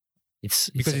 It's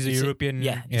a European.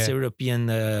 It's a European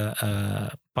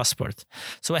passport.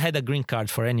 So I had a green card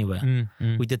for anywhere.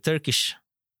 With the Turkish,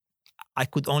 I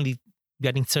could only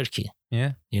get in Turkey.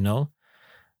 Yeah. You know?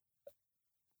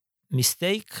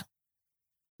 Mistake?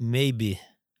 Maybe.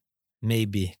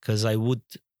 Because I'm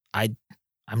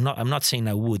not saying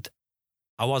I would.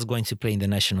 I was going to play in the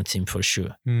national team for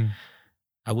sure.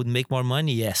 I would make more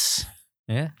money, yes.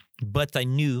 Yeah. But I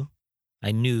knew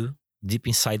deep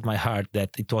inside my heart that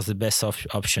it was the best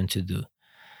option to do.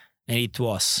 And it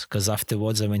was, because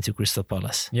afterwards I went to Crystal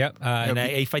Palace. Yep.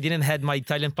 If I didn't have my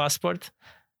Italian passport,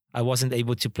 I wasn't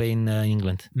able to play in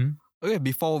England. Okay,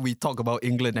 before we talk about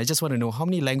England, I just want to know, how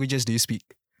many languages do you speak?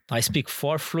 I speak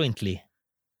 4 fluently.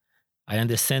 I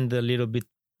understand a little bit,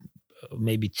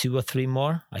 maybe 2 or 3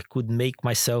 more. I could make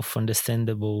myself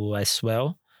understandable as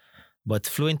well, but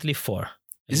fluently 4.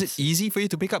 Is it easy for you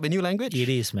to pick up a new language? It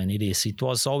is, man. It is. It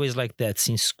was always like that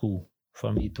since school.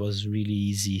 For me, it was really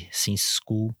easy since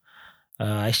school.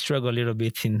 I struggle a little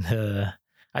bit in,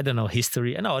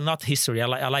 history. No, not history. I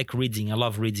like reading. I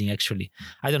love reading, actually.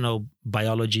 I don't know,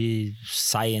 biology,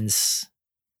 science,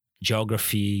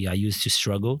 geography. I used to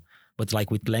struggle. But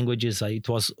like with languages, it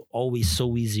was always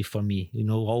so easy for me,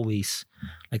 always.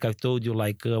 Like I've told you,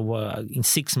 in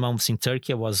 6 months in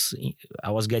Turkey, I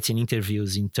was getting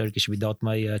interviews in Turkish without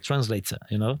my translator,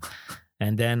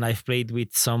 And then I've played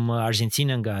with some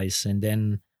Argentinian guys. And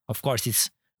then, of course,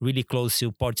 it's really close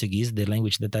to Portuguese, the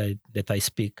language that I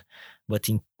speak. But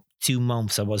in 2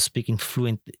 months, I was speaking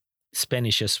fluent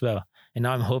Spanish as well. And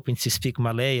now I'm hoping to speak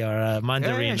Malay or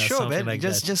Mandarin or something man. like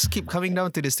that. Just keep coming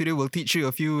down to the studio. We'll teach you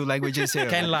a few languages here.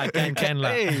 Can la.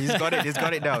 Hey, he's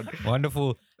got it down.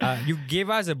 Wonderful. You gave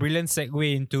us a brilliant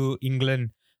segue into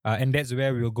England, and that's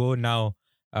where we'll go now.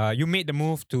 You made the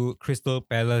move to Crystal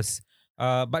Palace.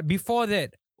 But before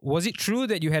that, was it true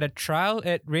that you had a trial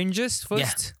at Rangers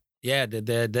first? Yeah.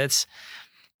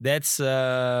 That's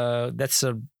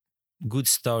a good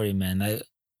story, man.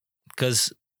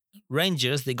 Because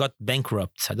Rangers, they got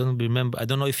bankrupt. I don't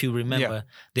know if you remember. Yeah.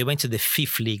 They went to the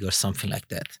 5th league or something like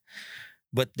that.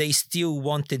 But they still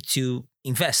wanted to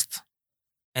invest.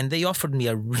 And they offered me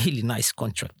a really nice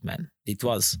contract, man.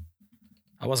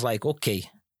 I was like, okay,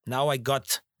 now I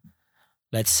got,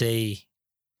 let's say,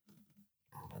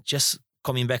 just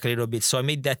coming back a little bit. So I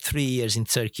made that 3 years in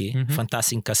Turkey,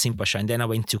 fantastic in Kasımpaşa. And then I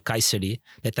went to Kayseri,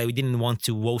 that I didn't want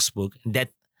to Wolfsburg.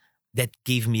 That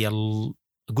gave me a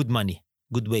good money.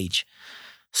 Good wage.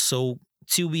 So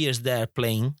 2 years there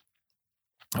playing,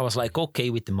 I was like, okay,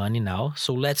 with the money now.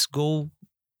 So let's go.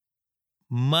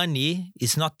 Money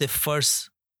is not the first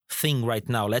thing right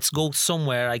now. Let's go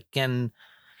somewhere I can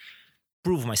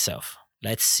prove myself.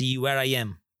 Let's see where I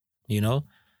am,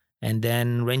 And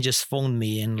then Rangers phoned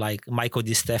me, and like Michael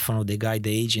Di Stefano, the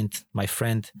agent, my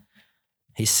friend,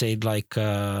 he said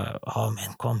oh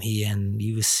man, come here and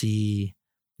you will see,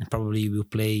 and probably you will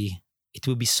play. It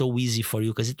will be so easy for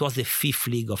you, because it was the 5th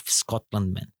league of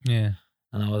Scotland, man. Yeah.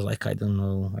 And I was like, I don't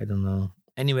know.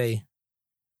 Anyway,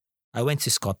 I went to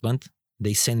Scotland.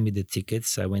 They sent me the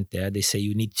tickets. I went there. They say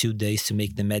you need 2 days to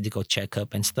make the medical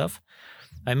checkup and stuff.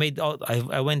 I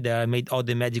went there. I made all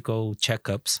the medical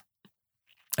checkups.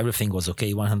 Everything was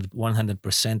okay.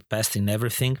 100% passed in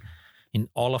everything, in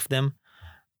all of them.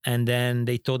 And then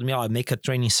they told me, I'll make a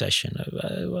training session.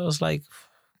 I was like,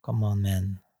 come on,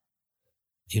 man.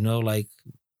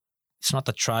 It's not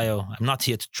a trial. I'm not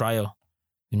here to trial.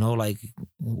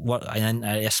 What? And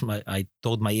I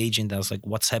told my agent, I was like,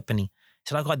 what's happening? He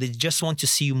said, God, they just want to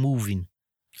see you moving.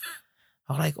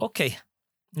 I was like, okay,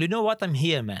 you know what? I'm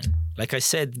here, man. Like I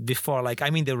said before,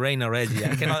 I'm in the rain already.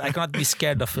 I cannot be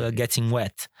scared of getting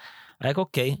wet.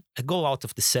 Okay, I go out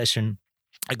of the session.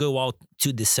 I go out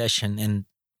to the session, and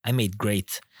I made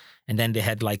great. And then they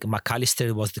had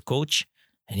McAllister was the coach.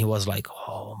 And he was like,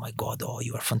 oh my God,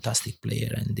 you are a fantastic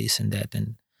player and this and that.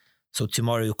 And so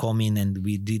tomorrow you come in and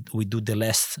we do the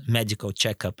last medical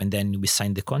checkup, and then we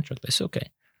signed the contract. I said,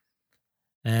 okay.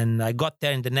 And I got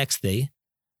there the next day,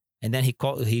 and then he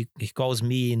calls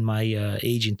me and my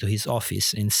agent to his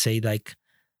office and say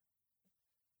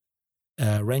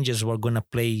Rangers were going to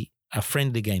play a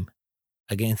friendly game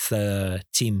against a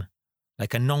team,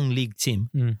 like a non-league team.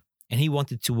 And he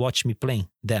wanted to watch me playing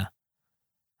there.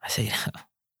 I said,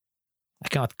 I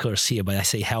cannot curse here, but I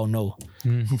say, hell no.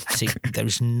 I say, there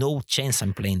is no chance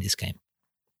I'm playing this game.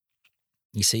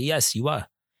 He say, yes, you are.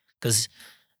 Because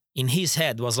in his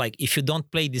head was like, if you don't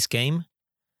play this game,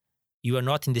 you are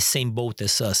not in the same boat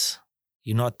as us.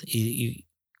 You're not.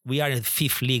 We are in the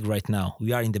 5th league right now.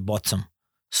 We are in the bottom.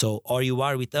 So or you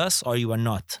are with us or you are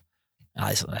not.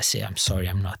 I say, I'm sorry,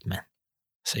 I'm not, man.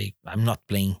 I say, I'm not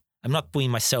playing. I'm not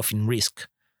putting myself in risk.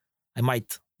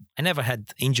 I never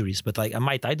had injuries, but I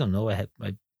don't know. I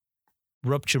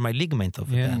ruptured my ligament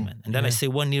over that, man. And then I say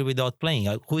 1 year without playing.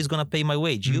 Who is gonna pay my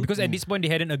wage? You? Because at this point they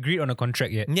hadn't agreed on a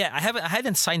contract yet. Yeah, I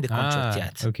hadn't signed the contract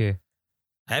yet. Okay.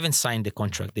 I haven't signed the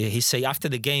contract. He say after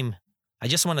the game, I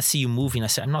just want to see you moving. I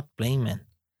said, I'm not playing, man.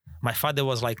 My father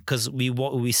was like, because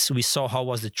we saw how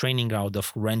was the training ground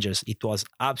of Rangers. It was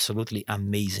absolutely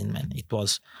amazing, man. It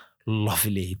was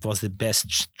lovely. It was the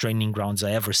best training grounds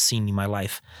I ever seen in my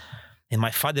life. And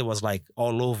my father was like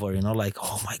all over, like,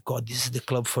 oh my God, this is the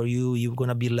club for you. You're going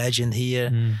to be legend here.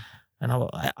 And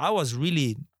I was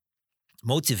really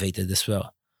motivated as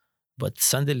well. But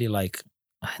suddenly, like,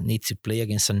 I need to play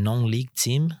against a non-league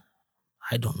team.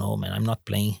 I don't know, man. I'm not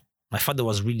playing. My father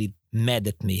was really mad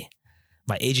at me.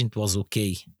 My agent was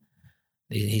okay.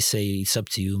 He say, it's up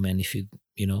to you, man. If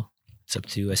it's up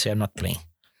to you. I say, I'm not playing.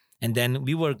 And then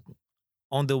we were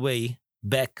on the way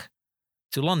back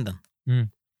to London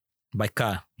by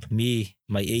car. Me,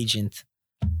 my agent,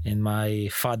 and my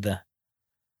father.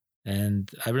 And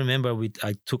I remember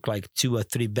I took like 2 or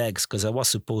 3 bags because I was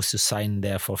supposed to sign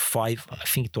there for 5. I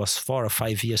think it was 4 or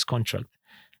 5 years contract.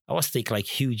 I was take like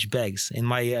huge bags. And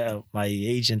my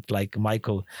agent, like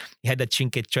Michael, he had a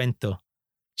Cinquecento.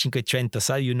 So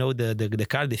the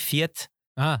car, the Fiat.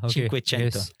 Okay.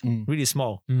 Cinquecento. Yes. Really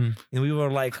small. And we were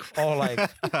like all like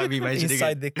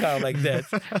inside the car like that.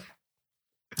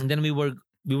 And then we were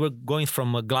going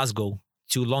from Glasgow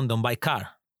to London by car.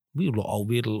 We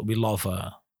love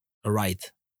a ride.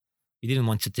 We didn't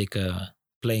want to take a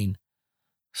plane.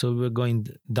 So we were going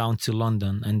down to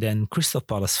London, and then Crystal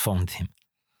Palace found him.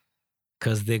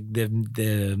 Because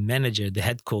the manager, the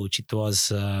head coach, it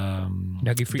was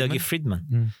Dougie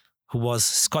Friedman, who was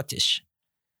Scottish.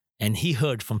 And he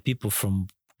heard from people from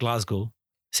Glasgow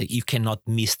say, you cannot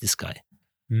miss this guy.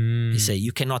 He said,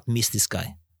 you cannot miss this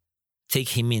guy. Take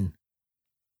him in.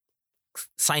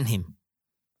 Sign him.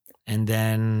 And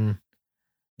then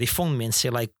they phoned me and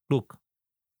say like, look,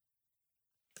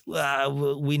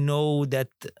 we know that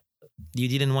you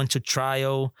didn't want to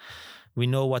trial. We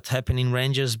know what happened in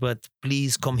Rangers, but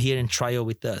please come here and trial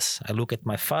with us. I look at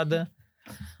my father.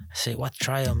 I say, what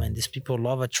trial, man? These people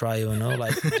love a trial,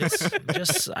 like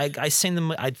I send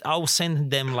them, I'll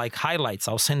send them like highlights.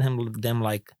 I'll send them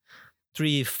like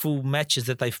 3 full matches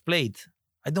that I've played.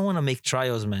 I don't want to make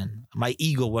trials, man. My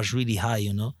ego was really high,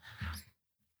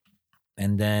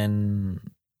 And then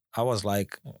I was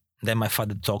like, then my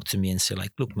father talked to me and said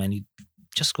like, look, man, you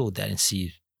just go there and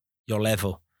see your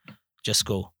level. Just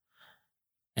go.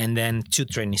 And then 2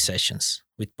 training sessions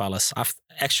with Palace.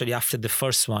 After the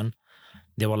first one,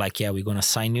 they were like, yeah, we're going to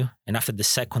sign you. And after the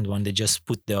second one, they just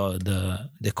put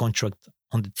the contract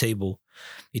on the table.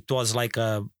 It was like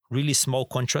a really small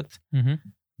contract,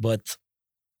 but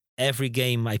every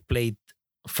game I played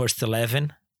first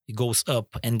 11, it goes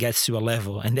up and gets to a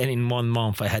level. And then in 1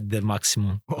 month, I had the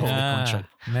maximum of the contract.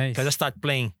 Nice. Because I started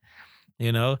playing,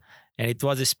 And it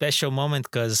was a special moment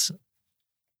because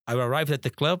I arrived at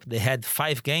the club. They had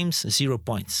 5 games, 0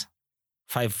 points,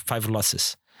 5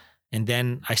 losses. And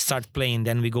then I start playing.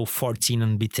 Then we go 14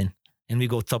 unbeaten and we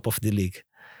go top of the league.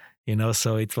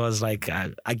 So it was like,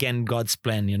 again, God's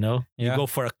plan, You go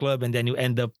for a club and then you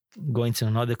end up going to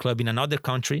another club in another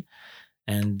country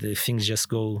and things just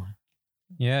go.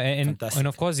 Yeah. And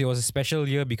of course, it was a special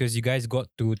year because you guys got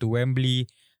to Wembley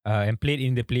and played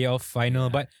in the playoff final.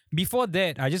 But before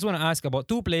that, I just want to ask about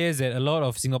 2 players that a lot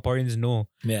of Singaporeans know.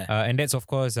 Yeah. And that's, of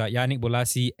course, Yannick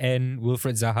Bolasie and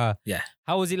Wilfried Zaha. Yeah.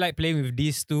 How was it like playing with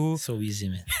these 2? So easy,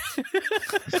 man.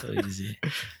 So easy.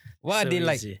 What are they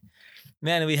like?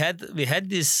 Man, we had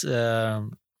this.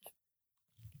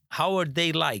 How are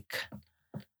they like?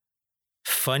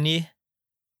 Funny,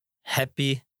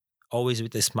 happy, always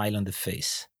with a smile on the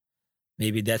face.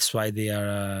 Maybe that's why they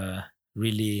are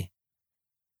really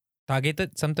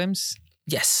targeted sometimes.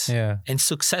 Yes. Yeah. And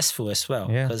successful as well.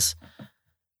 Yeah. Because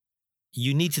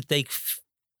you need to take.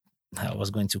 I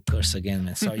was going to curse again,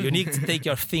 man. Sorry. You need to take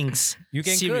your things. You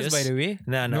can serious. curse, by the way.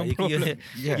 No. problem.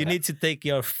 You need to take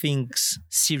your things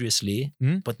seriously,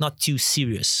 but not too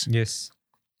serious. Yes.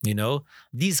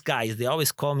 These guys, they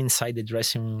always come inside the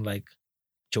dressing room like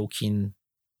joking,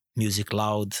 music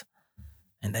loud.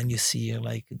 And then you see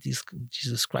like this,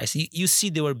 Jesus Christ. You see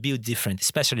they were built different,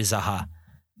 especially Zaha.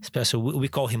 Especially, we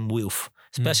call him Wilf.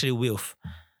 Especially Wilf.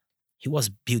 He was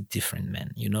built different,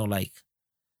 man. You know, like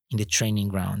in the training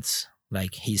grounds,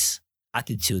 like his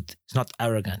attitude is not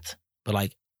arrogant, but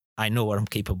like, I know what I'm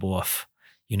capable of.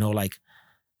 You know, like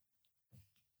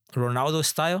Ronaldo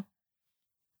style,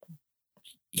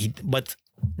 but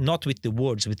not with the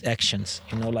words, with actions.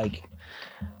 You know, like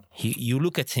you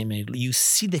look at him and you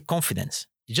see the confidence.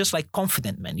 He's just like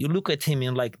confident, man. You look at him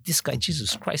and like, this guy,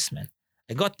 Jesus Christ, man.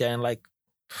 I got there and like,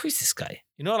 who is this guy?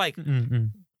 You know, like,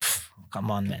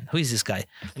 come on, man. Who is this guy?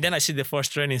 And then I see the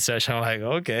first training session. I'm like,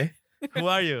 okay, who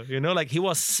are you? You know, like he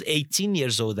was 18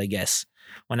 years old, I guess,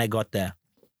 when I got there.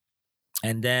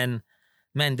 And then,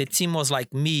 man, the team was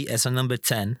like me as a number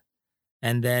 10.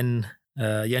 And then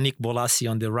Yannick Bolasie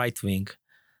on the right wing,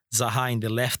 Zaha in the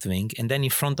left wing. And then in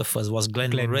front of us was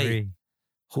Glenn Murray,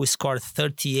 who scored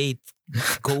 38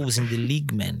 goals in the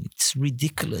league, man. It's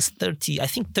ridiculous. I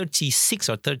think 36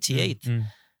 or 38.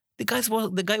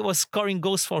 The guy was scoring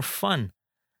goals for fun,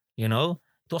 you know?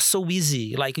 It was so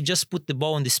easy. Like, you just put the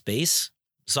ball in the space.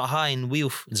 Zaha and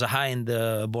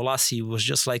Bolasie was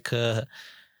just like,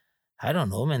 I don't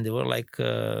know, man. They were like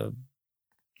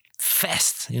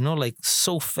fast, you know, like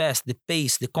so fast. The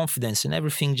pace, the confidence and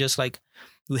everything, just like,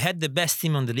 we had the best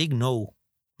team on the league? No,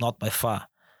 not by far.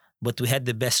 But we had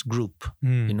the best group.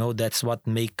 You know, that's what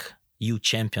make you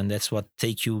champion. That's what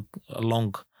take you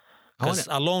along. Because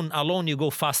alone you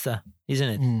go faster, isn't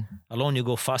it? Alone you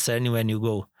go faster anywhere you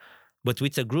go. But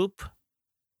with a group,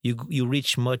 you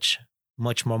reach much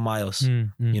more miles,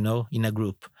 you know, in a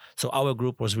group. So our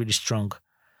group was really strong.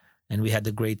 And we had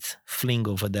a great fling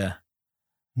over there.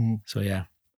 So yeah.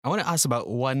 I want to ask about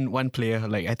one player.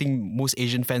 Like, I think most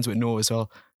Asian fans would know as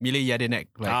well. Mile Jedinak.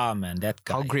 Like, man, that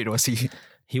guy. How great was he?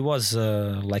 He was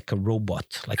like a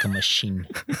robot, like a machine.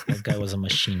 That guy was a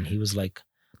machine. He was like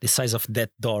the size of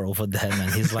that door over there,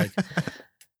 man. He's like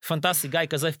fantastic guy,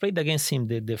 because I've played against him.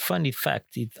 The funny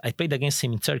fact, I played against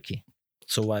him in Turkey.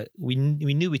 So we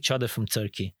knew each other from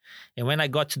Turkey. And when I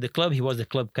got to the club, he was the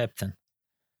club captain.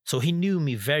 So he knew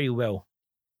me very well.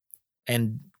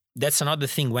 And that's another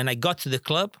thing. When I got to the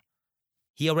club,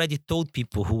 he already told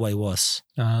people who I was.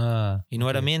 You know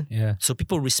what I mean? Yeah. So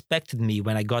people respected me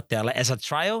when I got there. Like, as a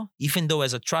trial, even though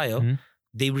as a trial,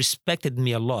 they respected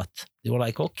me a lot. They were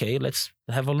like, okay, let's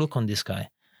have a look on this guy.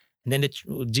 And then they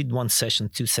did 1 session,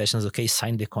 2 sessions, okay,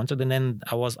 signed the contract. And then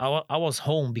I was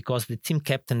home because the team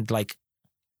captain, like,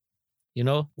 you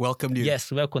know, welcomed you.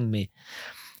 Yes, welcomed me.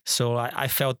 So I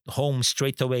felt home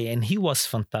straight away. And he was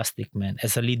fantastic, man,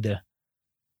 as a leader,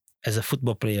 as a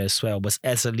football player as well, but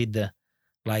as a leader,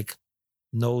 like,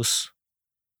 knows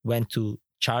when to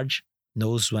charge,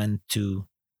 knows when to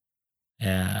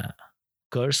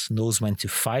curse, knows when to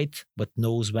fight, but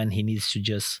knows when he needs to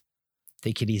just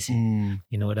take it easy.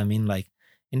 You know what I mean? Like,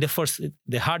 in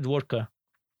the hard worker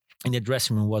in the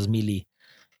dressing room was Mili.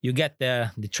 You get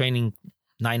there, the training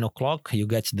 9 o'clock, you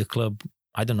get to the club,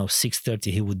 I don't know,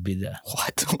 6:30, he would be there.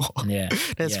 What? Yeah.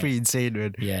 That's pretty insane,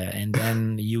 man. Yeah. And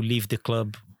then you leave the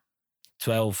club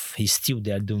 12, he's still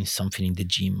there doing something in the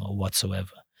gym or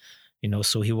whatsoever. You know,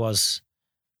 so he was,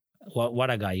 what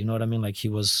a guy, you know what I mean? Like, he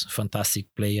was a fantastic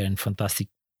player and fantastic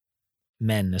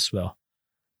man as well.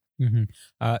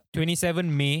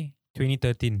 27 May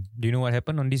 2013. Do you know what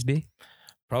happened on this day?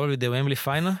 Probably the Wembley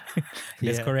final.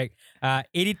 That's correct.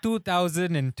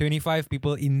 82,025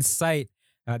 people inside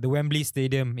the Wembley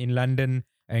Stadium in London,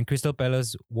 and Crystal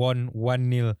Palace won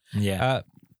 1-0. Yeah.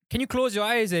 Can you close your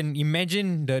eyes and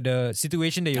imagine the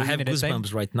situation that you're in at that time? I have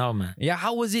goosebumps right now, man. Yeah,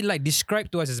 how was it like?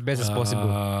 Describe to us as best as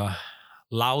possible.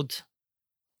 Loud,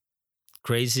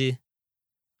 crazy,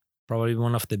 probably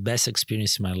one of the best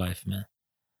experiences in my life, man.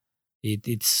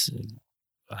 It's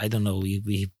I don't know,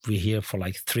 we're here for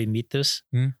like 3 meters.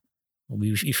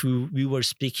 If we were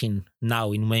speaking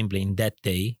now in Wembley in that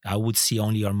day, I would see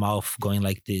only your mouth going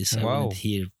like this. Wow.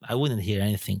 I wouldn't hear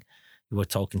anything. You were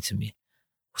talking to me. It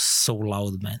was so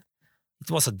loud, man.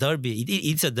 It was a derby.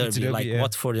 It's a derby, like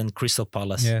Watford and Crystal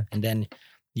Palace. Yeah. And then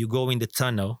you go in the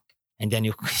tunnel, and then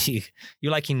you're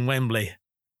like in Wembley.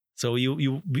 So we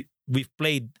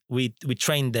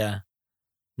trained there.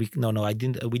 We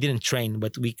didn't train,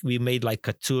 but we made like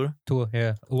a tour.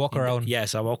 Walk around.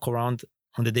 Yes, I walk around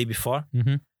on the day before.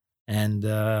 And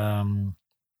but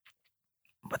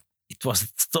it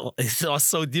was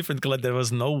so different because there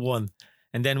was no one.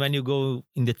 And then when you go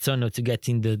in the tunnel to get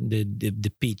in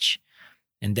the pitch,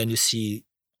 and then you see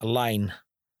a line,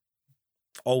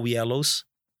 all yellows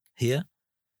here,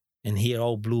 and here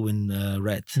all blue and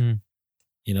red,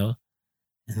 you know,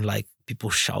 and like people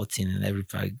shouting and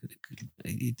everybody.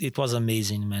 It was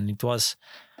amazing, man. It was.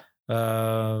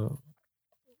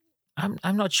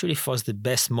 I'm not sure if it was the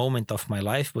best moment of my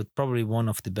life, but probably one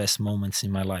of the best moments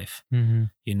in my life. Mm-hmm.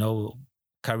 You know,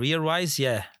 career-wise,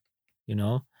 yeah. You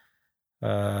know,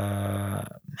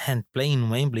 and playing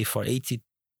Wembley for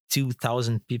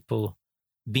 82,000 people,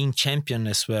 being champion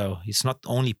as well. It's not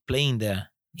only playing there;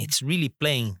 it's really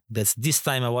playing. That's this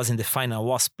time I was in the final. I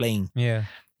was playing. Yeah.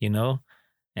 You know,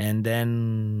 and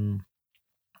then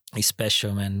it's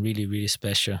special, man. Really, really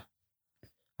special.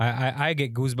 I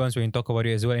get goosebumps when you talk about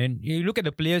it as well. And you look at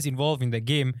the players involved in the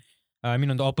game. I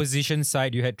mean, on the opposition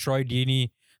side, you had Troy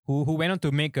Deeney, who went on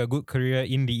to make a good career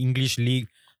in the English league.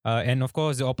 And of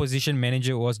course, the opposition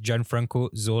manager was Gianfranco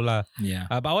Zola. Yeah.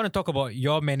 But I want to talk about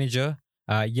your manager,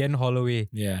 Ian Holloway.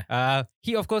 Yeah.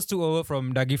 He, of course, took over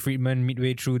from Dougie Friedman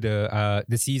midway through the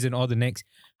season or the next.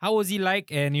 How was he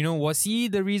like? And, was he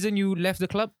the reason you left the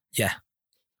club? Yeah.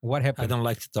 What happened? I don't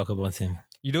like to talk about him.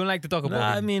 You don't like to talk about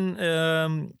him? I mean,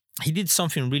 he did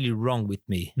something really wrong with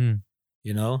me,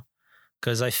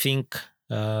 because I think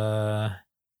I'm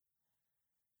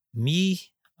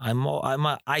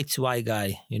a eye-to-eye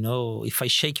guy. If I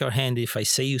shake your hand, if I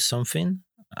say you something,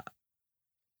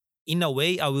 in a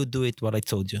way, I will do it what I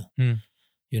told you.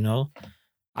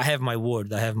 I have my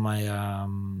word. I have my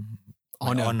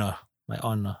honor. My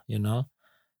honor,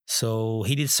 So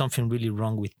he did something really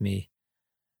wrong with me.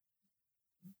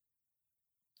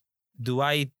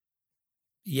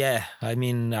 Yeah, I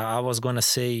mean, I was going to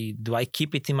say, do I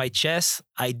keep it in my chest?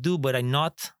 I do, but I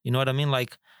not. You know what I mean?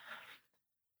 Like,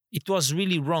 it was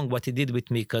really wrong what he did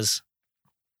with me, because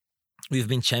we've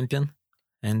been champion,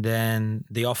 and then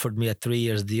they offered me a 3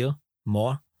 years deal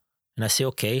more. And I say,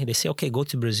 okay. They say, okay, go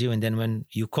to Brazil. And then when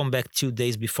you come back 2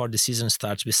 days before the season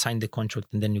starts, we sign the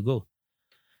contract and then you go.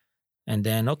 And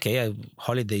then, okay, I have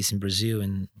holidays in Brazil.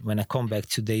 And when I come back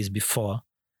 2 days before,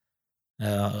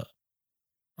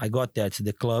 I got there to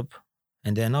the club,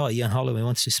 and then, Ian Holloway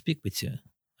wants to speak with you.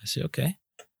 I say, okay.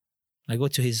 I go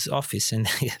to his office, and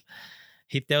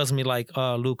he tells me like,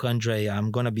 look, Andre, I'm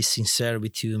going to be sincere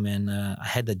with you, man. I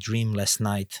had a dream last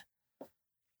night.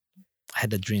 I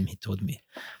had a dream, he told me.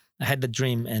 I had a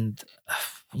dream, and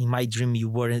in my dream, you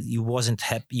weren't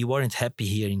happy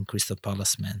here in Crystal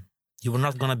Palace, man. You were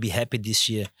not gonna be happy this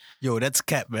year. Yo, that's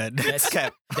cap, man. That's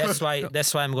cap. That's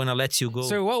why I'm gonna let you go.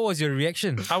 So what was your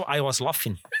reaction? I was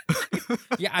laughing.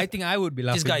 Yeah, I think I would be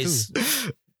laughing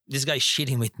This guy's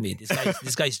shitting with me.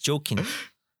 This guy's joking.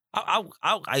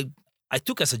 I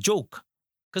took as a joke,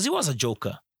 because he was a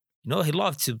joker. He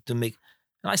loved to make,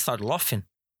 and I started laughing.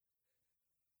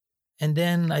 And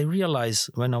then I realized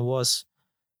when I was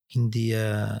in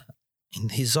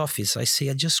his office, I say,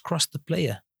 I just crossed the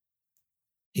player.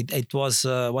 It was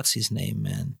what's his name,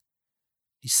 man?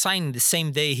 He signed the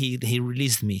same day he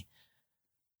released me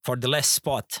for the last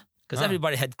spot, because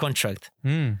everybody had contract.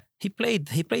 He played.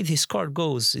 He scored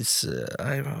goals. It's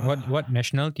what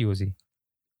nationality was he?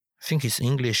 I think he's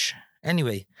English.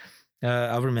 Anyway,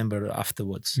 I remember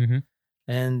afterwards. Mm-hmm.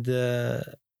 And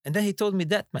then he told me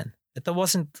that, man, that I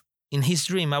wasn't in his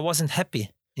dream. I wasn't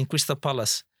happy in Crystal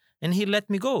Palace, and he let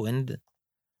me go. And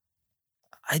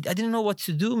I didn't know what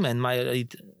to do, man.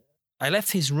 I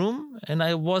left his room, and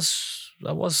I was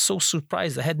so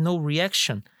surprised. I had no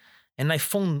reaction, and I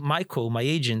phoned Michael, my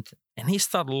agent, and he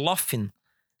started laughing.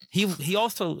 He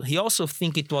also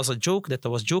think it was a joke, that I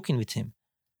was joking with him.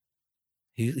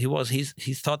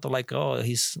 He thought like,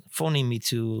 he's phoning me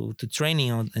to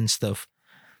training and stuff.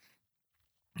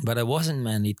 But I wasn't,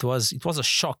 man. It was a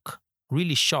shock,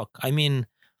 really shock. I mean,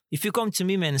 if you come to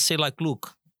me, man, and say like,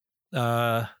 look,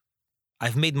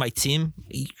 I've made my team.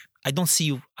 I don't see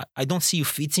you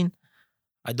fitting.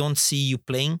 I don't see you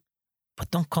playing. But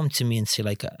don't come to me and say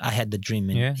like, I had the dream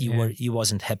and you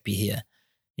wasn't happy here.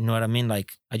 You know what I mean?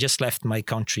 Like, I just left my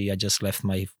country. I just left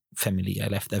my family. I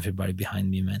left everybody behind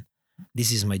me, man.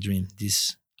 This is my dream.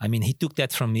 He took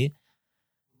that from me.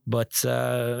 But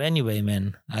anyway,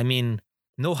 man, I mean,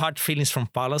 no hard feelings from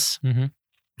Palace. Mm-hmm.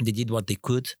 They did what they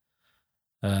could.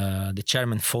 The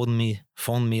chairman phoned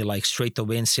me like straight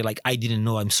away and say like, I didn't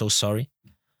know, I'm so sorry.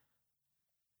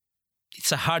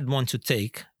 It's a hard one to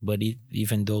take, but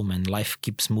even though, man, life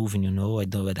keeps moving,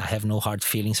 I have no hard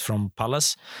feelings from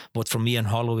Palace, but from Ian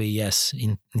Holloway, yes.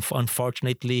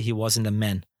 Unfortunately, he wasn't a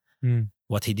man.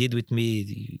 What he did with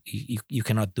me, you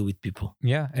cannot do with people.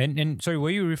 Yeah, and sorry, were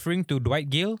you referring to Dwight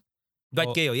Gale?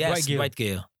 Dwight Gale, yes, Dwight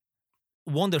Gale.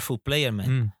 Wonderful player,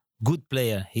 man. Good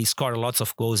player. He scored lots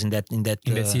of goals in that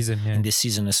season, in this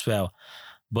season as well.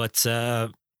 But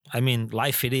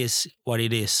life, it is what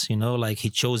it is. Like, he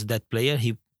chose that player.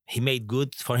 He made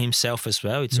good for himself as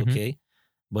well. It's okay.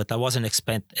 but I wasn't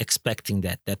expecting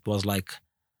that. That was like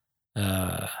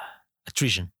a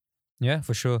treason. Yeah,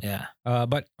 for sure. Yeah.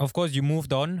 But of course, you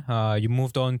moved on. You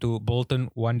moved on to Bolton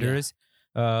Wanderers.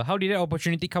 How did that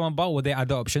opportunity come about? Were there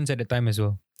other options at the time as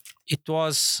well?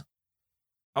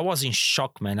 I was in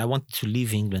shock, man. I wanted to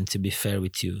leave England, to be fair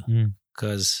with you,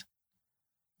 because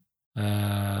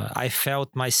I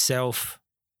felt myself,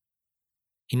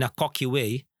 in a cocky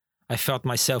way, I felt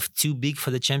myself too big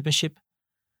for the Championship.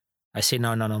 I say,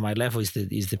 no, my level is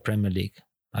the Premier League.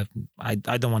 I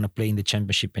don't want to play in the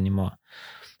Championship anymore.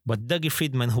 But Dougie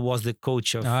Friedman, who was the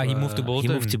coach of... he moved to Bolton.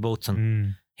 He moved to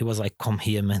Bolton. He was like, come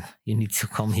here, man. You need to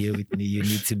come here with me. You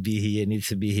need to be here. You need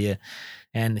to be here.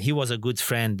 And he was a good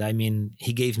friend. I mean,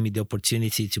 he gave me the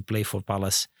opportunity to play for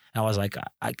Palace. I was like,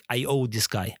 I owe this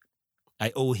guy.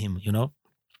 I owe him, you know?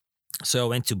 So I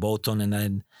went to Bolton, and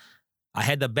then I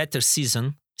had a better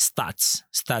season,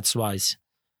 stats-wise.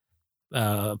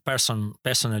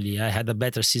 Personally, I had a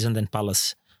better season than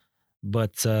Palace.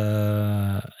 But,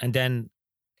 and then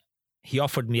he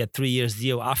offered me a 3-year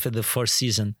deal after the first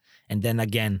season. And then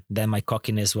again, my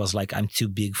cockiness was like, I'm too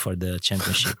big for the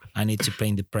Championship. I need to play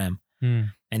in the Prem.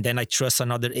 And then I trust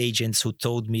another agents who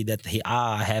told me that,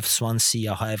 I have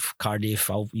Swansea, I have Cardiff,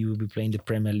 you will be playing the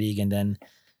Premier League, and then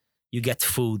you get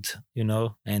food, you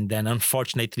know. And then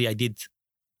unfortunately, I didn't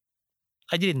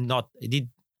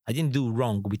do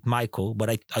wrong with Michael, but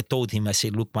I told him, I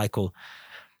said, look, Michael,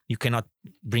 you cannot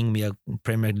bring me a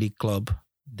Premier League club.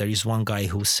 There is one guy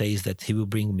who says that he will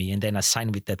bring me, and then I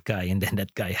signed with that guy, and then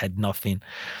that guy had nothing,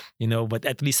 you know. But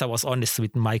at least I was honest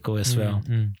with Michael as well.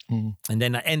 And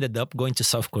then I ended up going to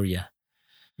South Korea.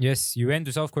 Yes, you went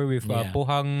to South Korea with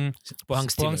Pohang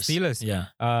Steelers.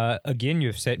 Yeah. Again,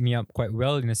 you've set me up quite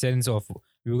well in the sense of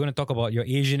we were going to talk about your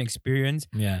Asian experience.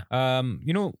 Yeah.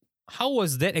 You know, how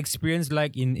was that experience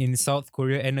like in South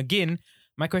Korea? And again,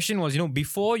 my question was, you know,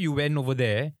 before you went over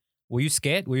there, were you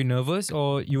scared? Were you nervous?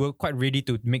 Or you were quite ready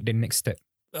to make the next step?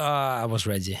 I was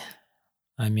ready.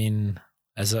 I mean,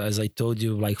 as I told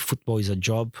you, like, football is a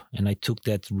job, and I took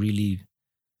that really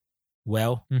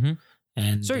well.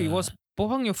 And sorry, was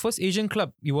Pohang your first Asian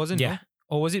club? It wasn't, yeah. No?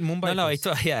 Or was it Mumbai? No,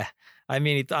 I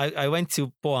mean, I went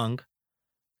to Pohang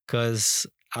because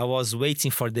I was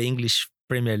waiting for the English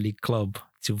Premier League club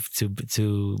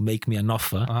to make me an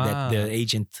offer that the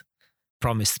agent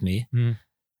promised me.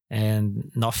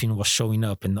 And nothing was showing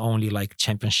up, and only like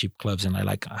Championship clubs. And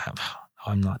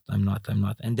I'm not.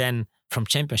 And then from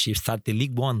Championship start the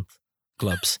League One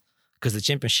clubs, because the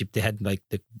Championship, they had like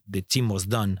the team was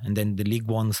done, and then the League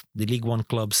One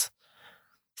clubs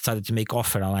started to make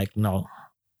offer. I'm like, no,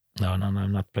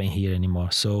 I'm not playing here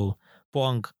anymore. So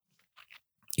Pohang,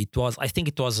 I think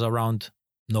it was around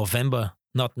November,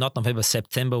 not November,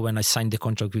 September, when I signed the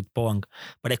contract with Pohang,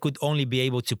 but I could only be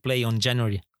able to play on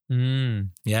January.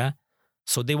 Yeah.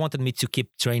 So they wanted me to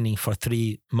keep training for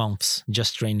 3 months,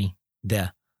 just training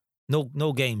there.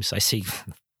 No games. I say,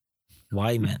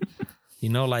 why, man? You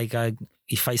know, like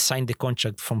if I signed the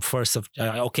contract from 1st of,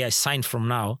 I signed from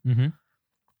now.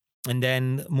 And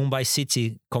then Mumbai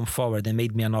City come forward and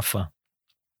made me an offer.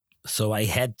 So I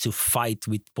had to fight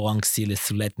with Pohang Steelers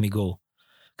to let me go,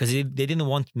 because they didn't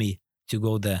want me to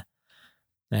go there.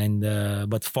 And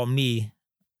but for me,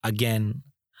 again,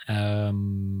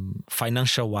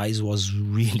 financial wise, was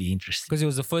really interesting, because it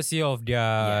was the first year of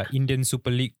their Indian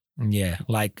Super League. Yeah,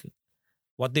 like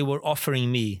what they were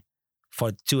offering me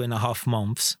for 2.5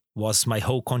 months was my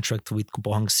whole contract with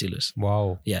Pohang Steelers.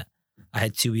 Wow. Yeah, I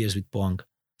had 2 years with Pohang,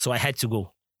 so I had to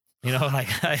go. You know, like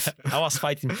I was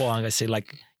fighting Pohang. I said,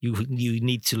 like, you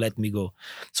need to let me go.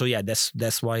 So yeah,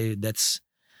 that's why that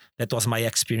was my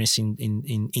experience in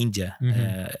India.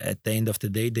 At the end of the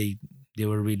day, they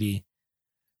were really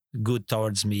good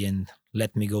towards me and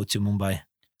let me go to Mumbai.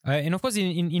 And of course,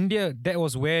 in India, that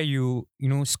was where you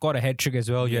scored a hat-trick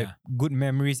as well. You had good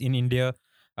memories in India.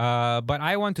 But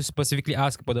I want to specifically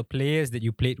ask about the players that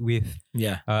you played with.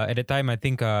 Yeah. At the time, I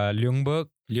think Ljungberg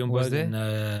was there?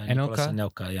 And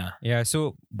Anelka, yeah. Yeah,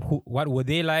 so what were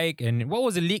they like? And what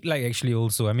was the league like actually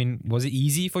also? I mean, was it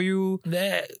easy for you?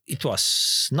 It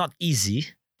was not easy,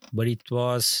 but it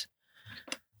was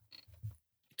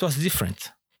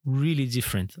different. Really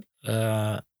different.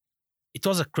 It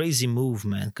was a crazy move,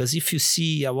 man, because if you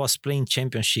see, I was playing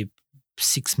Championship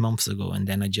 6 months ago, and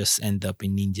then I just end up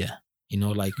in India. You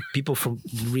know, like people from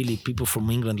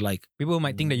England, like, people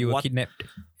might think that you were kidnapped.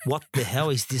 What the hell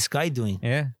is this guy doing?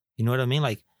 Yeah, you know what I mean?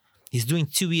 Like, he's doing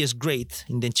 2 years great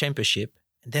in the Championship,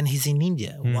 and then he's in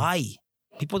India. Why?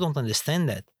 People don't understand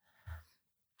that.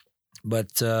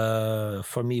 But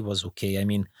for me, it was okay. I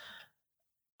mean,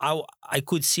 I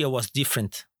could see I was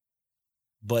different,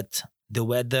 but the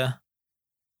weather,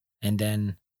 And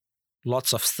then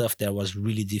lots of stuff there was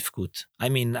really difficult. I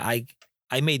mean, I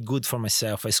made good for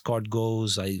myself. I scored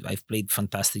goals. I've played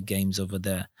fantastic games over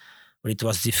there, but it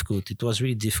was difficult. It was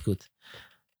really difficult,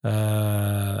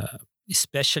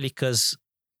 especially because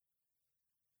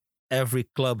every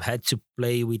club had to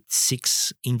play with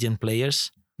 6 Indian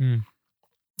players,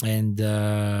 and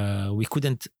we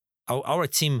couldn't. Our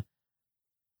team,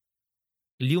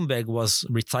 Ljungberg was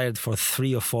retired for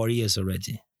 3 or 4 years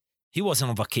already. He was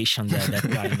on vacation there, that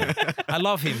guy. Man. I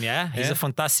love him, yeah? He's a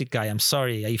fantastic guy. I'm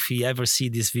sorry if he ever see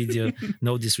this video,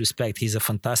 no disrespect. He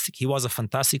was a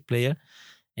fantastic player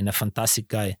and a fantastic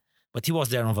guy. But he was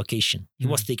there on vacation. He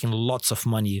was taking lots of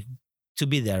money to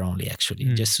be there only, actually.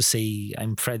 Just to say,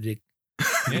 I'm Frederick.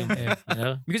 You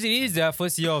know? Because it is the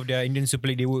first year of the Indian Super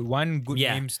League. They would want good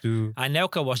names to...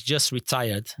 Anelka was just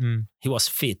retired. He was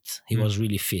fit. He was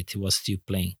really fit. He was still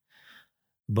playing.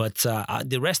 But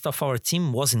the rest of our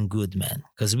team wasn't good, man,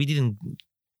 because we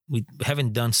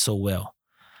haven't done so well.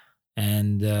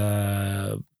 And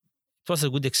it was a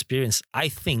good experience. I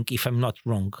think, if I'm not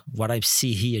wrong, what I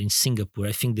see here in Singapore,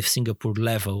 I think the Singapore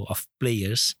level of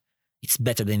players, it's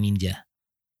better than India.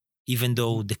 Even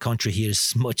though the country here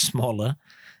is much smaller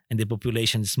and the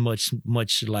population is much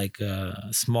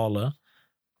smaller.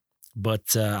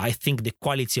 But I think the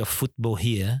quality of football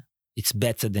here, it's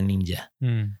better than India,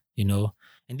 you know.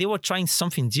 And they were trying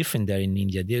something different there in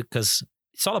India because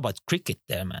it's all about cricket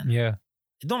there, man. Yeah.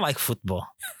 They don't like football.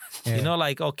 You know,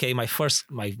 like, okay, the first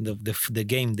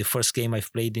game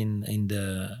I've played in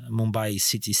the Mumbai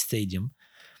City Stadium,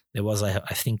 there was, I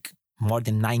think, more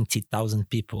than 90,000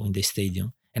 people in the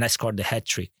stadium. And I scored the hat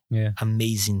trick. Yeah.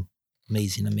 Amazing.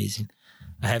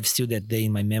 I have still that day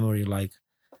in my memory, like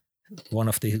one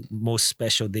of the most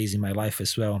special days in my life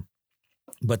as well.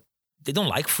 But they don't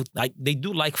like they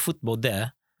do like football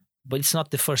there, but it's not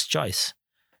the first choice.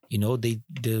 You know, the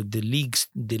league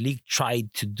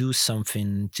tried to do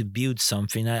something, to build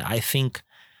something. I think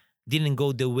didn't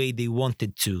go the way they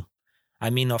wanted to. I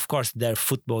mean, of course, their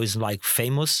football is like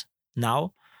famous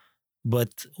now,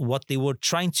 but what they were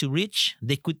trying to reach,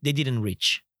 they didn't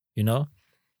reach. You know,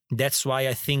 that's why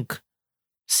I think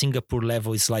Singapore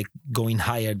level is like going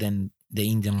higher than the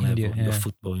Indian level of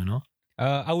football. You know.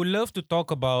 I would love to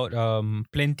talk about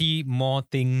plenty more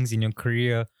things in your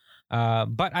career,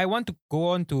 but I want to go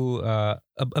on to a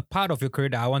part of your career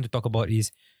that I want to talk about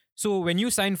is, so when you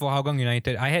signed for Hougang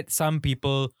United, I had some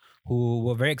people who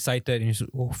were very excited and said,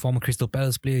 oh, former Crystal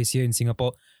Palace player is here in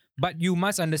Singapore. But you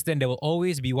must understand there will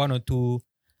always be 1 or 2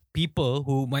 people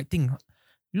who might think,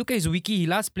 look at his wiki, he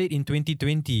last played in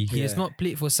 2020. He has not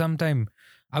played for some time.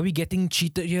 Are we getting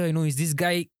cheated here? You know, is this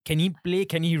guy, can he play?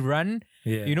 Can he run?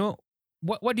 Yeah. You know,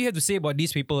 what do you have to say about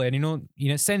these people? And, you know,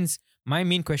 in a sense, my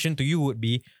main question to you would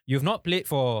be, you've not played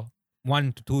for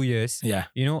 1 to 2 years. Yeah.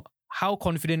 You know, how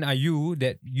confident are you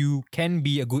that you can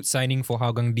be a good signing for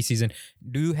Hougang this season?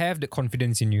 Do you have the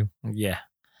confidence in you? Yeah.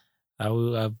 I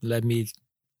will, let me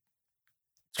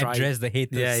address the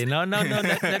haters. Yeah, no.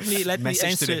 Let me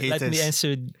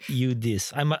answer you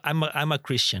this. I'm a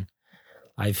Christian.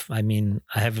 I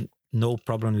have no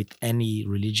problem with any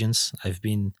religions.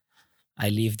 I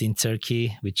lived in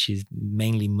Turkey, which is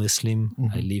mainly Muslim.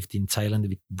 I lived in Thailand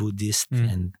with Buddhist,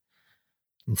 and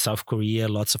in South Korea,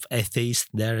 lots of atheists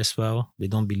there as well. They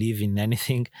don't believe in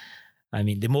anything. I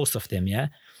mean, the most of them, yeah.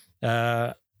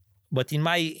 But in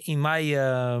my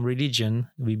religion,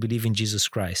 we believe in Jesus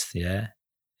Christ, yeah.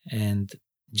 And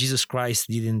Jesus Christ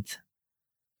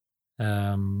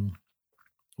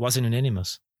wasn't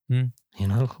unanimous. You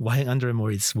know, why Andre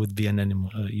Moritz would be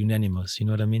unanimous? You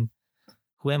know what I mean?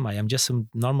 Who am I? I'm just a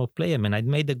normal player, man. I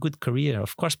made a good career.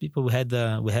 Of course, people we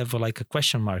have like a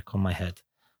question mark on my head.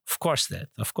 Of course,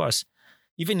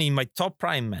 even in my top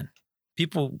prime, man,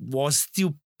 people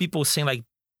saying like,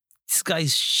 this guy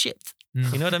is shit.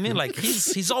 You know what I mean? Like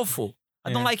he's awful.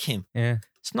 I don't like him. Yeah,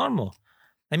 it's normal.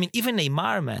 I mean, even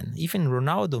Neymar, man, even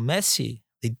Ronaldo, Messi,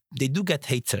 they do get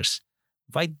haters.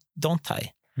 Why don't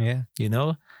I? Yeah. You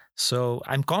know? So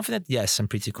I'm confident. Yes, I'm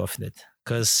pretty confident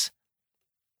because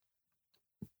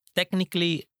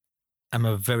technically I'm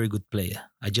a very good player.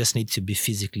 I just need to be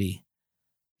physically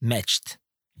matched,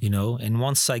 you know? And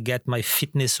once I get my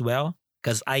fitness well,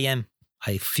 because I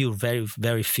feel very,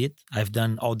 very fit. I've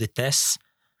done all the tests.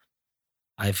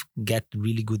 I've get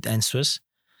really good answers.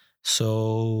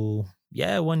 So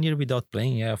yeah, 1 year without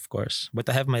playing, yeah, of course. But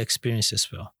I have my experience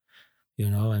as well. You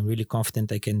know, I'm really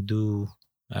confident I can do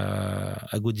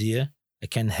a good year. I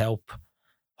can help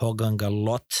Hougang a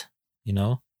lot, you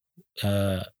know.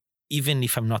 Even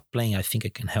if I'm not playing, I think I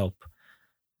can help.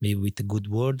 Maybe with a good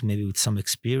word, maybe with some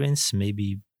experience,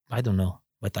 maybe, I don't know.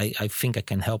 But I think I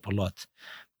can help a lot,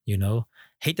 You know,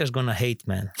 haters gonna hate,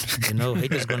 man. You know,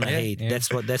 haters gonna hate. Yeah.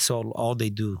 That's all they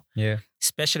do. Yeah.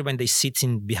 Especially when they sit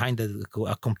in behind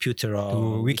a computer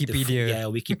or with Wikipedia.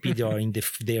 Wikipedia or in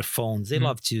their phones. They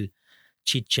love to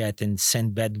chit chat and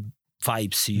send bad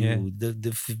vibes to you. Yeah.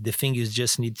 The thing is,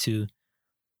 just need to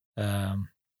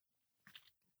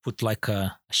put like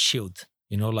a shield,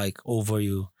 you know, like over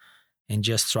you, and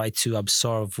just try to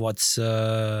absorb what's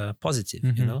positive.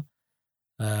 You know,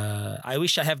 I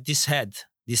wish I have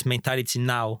this mentality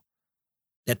now.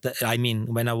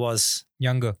 When I was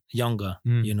Younger.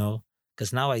 you know,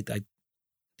 because now I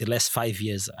the last 5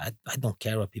 years, I don't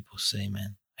care what people say,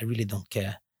 man. I really don't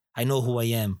care. I know who I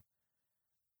am.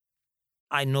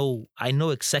 I know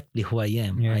exactly who I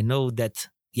am. Yeah. I know that,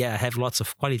 I have lots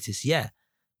of qualities,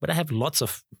 but I have lots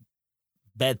of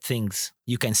bad things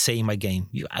you can say in my game.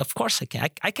 Of course I can.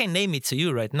 I can name it to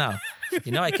you right now.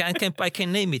 You know, I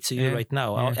can name it to you right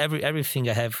now. Yeah. Everything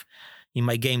I have in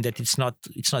my game that it's not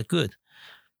good.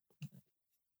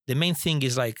 The main thing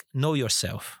is like, know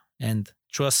yourself and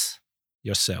trust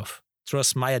yourself.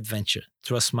 Trust my adventure.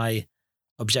 Trust my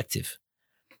objective,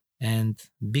 and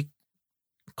be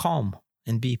calm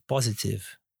and be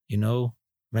positive. You know,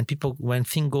 when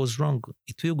thing goes wrong,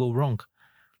 it will go wrong.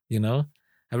 You know,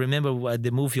 I remember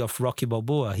the movie of Rocky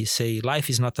Balboa. He say, life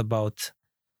is not about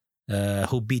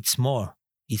who beats more.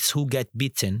 It's who gets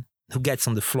beaten, who gets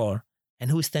on the floor,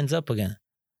 and who stands up again.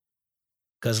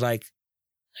 Because like,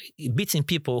 beating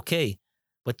people, okay,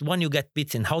 but when you get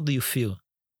beaten, how do you feel?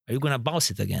 Are you gonna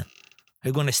bounce it again? Are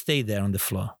you gonna stay there on the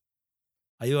floor?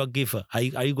 Are you a giver? Are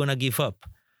you gonna give up?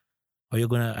 Are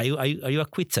you a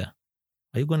quitter?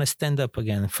 Are you gonna stand up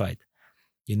again and fight?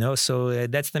 You know, so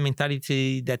that's the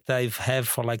mentality that I've had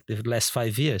for like the last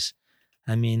 5 years.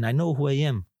 I mean, I know who I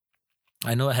am.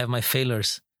 I know I have my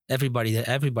failures. Everybody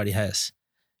has.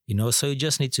 You know, so you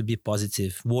just need to be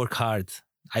positive, work hard.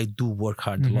 I do work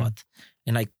hard a lot,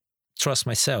 and I trust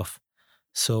myself.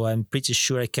 So I'm pretty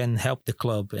sure I can help the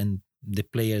club and the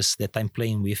players that I'm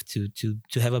playing with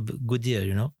to have a good year,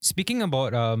 you know? Speaking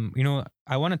about, you know,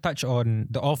 I want to touch on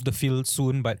the off the field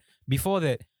soon, but before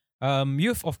that,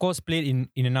 you've of course played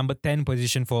in a number 10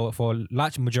 position for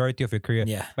large majority of your career.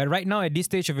 Yeah. But right now at this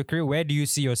stage of your career, where do you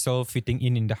see yourself fitting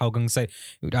in the Hougang side?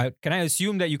 Can I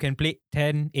assume that you can play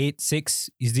 10, 8, 6?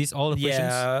 Is this all the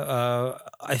positions? Yeah,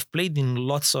 I've played in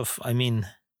lots of,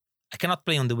 I cannot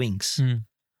play on the wings.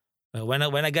 When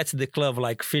I get to the club,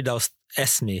 like Firdaus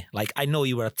asked me, like, I know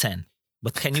you were a 10,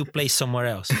 but can you play somewhere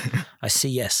else? I say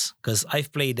yes, because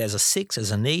I've played as a 6,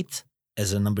 as an 8,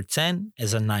 as a number 10,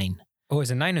 as a 9. Oh, as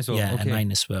a 9 as well? Yeah, okay. a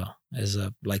 9 as well. As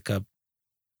a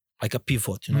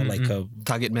pivot, you know, like a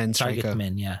Target man, striker. target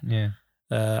man, yeah.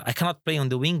 Yeah. I cannot play on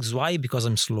the wings. Why? Because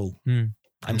I'm slow.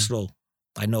 I'm slow.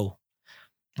 I know.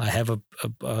 I have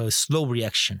a slow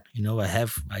reaction. You know, I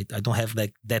don't have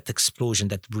like that explosion,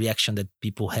 that reaction that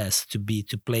people has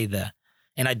to play there.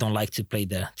 And I don't like to play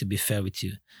there, to be fair with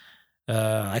you.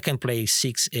 I can play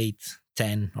 6, 8,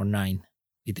 10 or 9.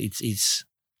 It's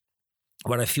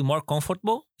where I feel more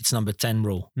comfortable. It's number 10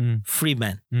 row. Free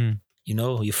man. You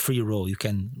know, you're free row. You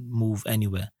can move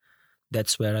anywhere.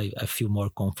 That's where I feel more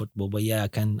comfortable. But yeah, I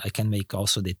can make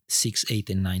also the 6, 8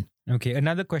 and 9. Okay,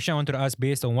 another question I wanted to ask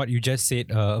based on what you just said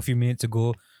a few minutes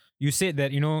ago. You said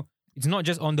that, you know, it's not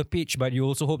just on the pitch, but you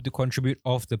also hope to contribute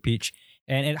off the pitch.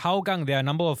 And at Hougang, there are a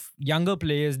number of younger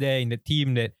players there in the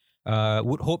team that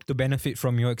would hope to benefit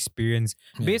from your experience.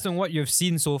 Yeah. Based on what you've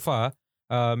seen so far,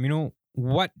 you know,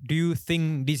 what do you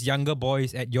think these younger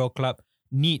boys at your club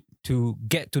need to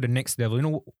get to the next level? You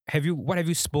know, what have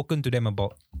you spoken to them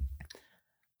about?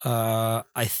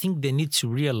 I think they need to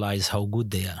realize how good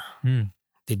they are.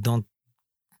 They don't.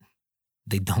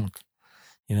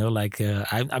 You know, like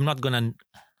I'm not gonna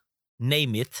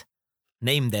name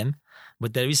them,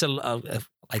 but there is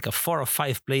like a 4 or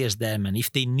 5 players there, man.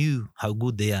 If they knew how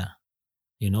good they are,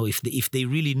 you know, if they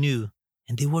really knew,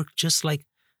 and they work just like,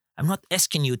 I'm not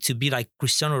asking you to be like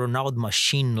Cristiano Ronaldo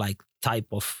machine like type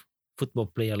of football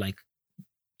player, like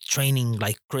training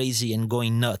like crazy and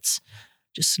going nuts.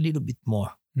 Just a little bit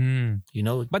more, you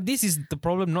know. But this is the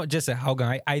problem, not just at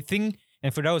Hougang. I think,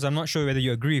 and for those, I'm not sure whether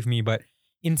you agree with me, but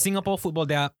in Singapore football,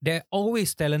 there are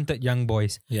always talented young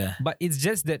boys. Yeah. But it's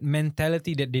just that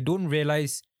mentality that they don't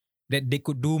realize that they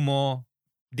could do more.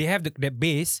 They have that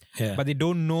base, but they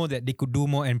don't know that they could do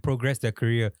more and progress their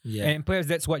career. Yeah. And perhaps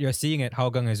that's what you're seeing at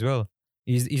Hougang as well.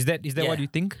 Is that what you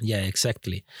think? Yeah,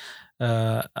 exactly.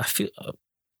 I feel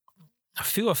a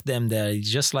few of them there,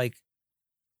 it's just like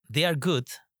they are good,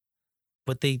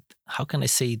 but how can I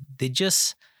say, they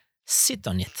just sit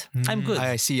on it. I'm good.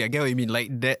 I see. I get what you mean. Like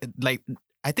that. Like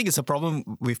I think it's a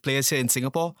problem with players here in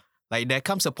Singapore. Like there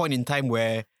comes a point in time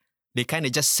where they kind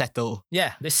of just settle.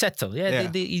 Yeah, they settle. Yeah,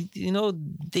 Yeah.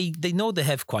 They know they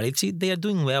have quality. They are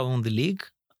doing well on the league.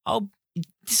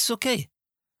 This is okay.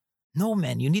 No,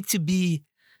 man, you need to be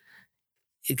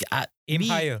Aim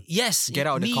higher. Yes, Get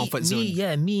out of the comfort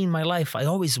zone. Me in my life, I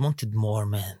always wanted more,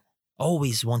 man.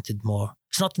 Always wanted more.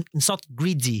 It's not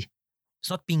greedy. It's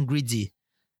not being greedy,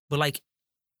 but like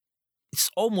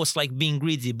it's almost like being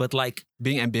greedy, but like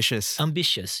Being ambitious.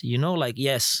 ambitious. Like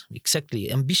yes,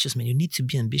 exactly. Ambitious, man. You need to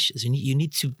be ambitious. You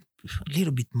need to a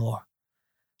little bit more.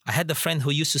 I had a friend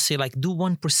who used to say like, do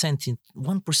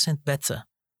 1% better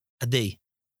a day.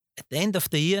 At the end of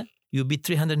the year, you'll be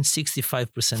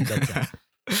 365% better.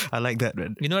 I like that,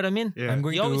 man. You know what I mean? Yeah. I'm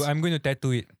going to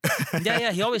tattoo it.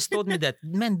 Yeah. He always told me that,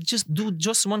 man, just do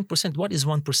just 1%. What is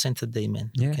 1% a day,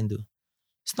 man? Yeah. You can do.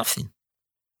 It's nothing.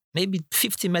 Maybe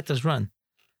 50 meters run.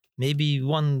 Maybe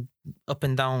one up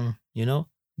and down, the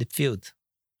field.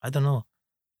 I don't know.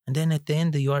 And then at the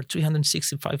end, you are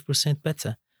 365%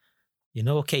 better.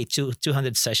 Okay,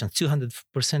 200 sessions,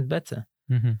 200% better.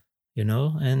 Mm-hmm.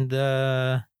 And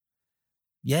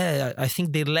I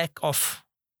think they lack of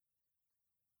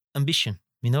ambition,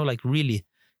 like really,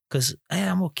 because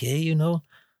I'm okay,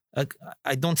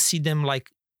 I don't see them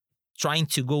like trying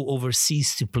to go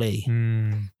overseas to play,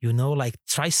 like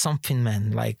try something,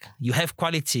 man. Like you have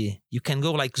quality, you can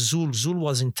go like Zul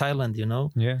was in Thailand,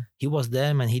 Yeah. he was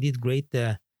there, man. He did great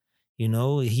there, he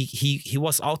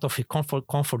was out of his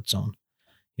comfort zone,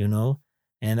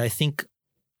 and I think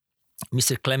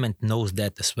Mr. Clement knows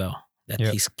that as well, that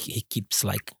he keeps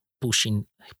like pushing,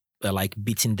 like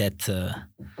beating that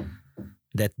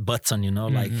button,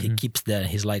 like he keeps there.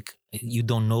 He's like, you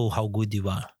don't know how good you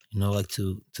are, like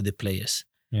to the players.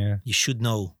 Yeah. You should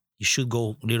know. You should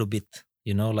go a little bit,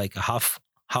 like a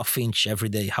half inch every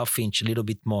day, half inch, a little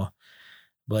bit more.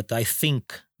 But I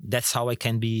think that's how I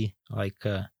can be like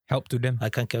Help to them. I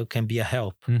can be a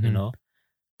help, Mhm.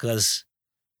 because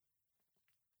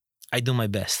I do my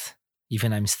best.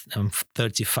 Even I'm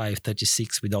 35,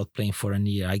 36 without playing for a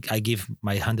year. I give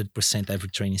my 100% every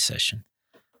training session.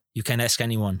 You can ask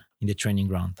anyone in the training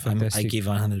ground. I Fantastic. give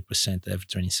 100% every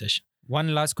training session.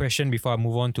 One last question before I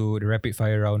move on to the rapid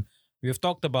fire round. We've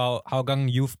talked about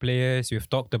Hougang youth players. We've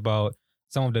talked about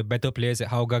some of the better players at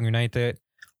Hougang United.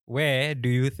 Where do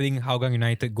you think Hougang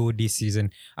United go this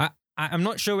season? I'm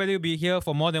not sure whether you'll be here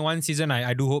for more than one season.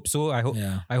 I do hope so. I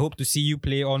hope to see you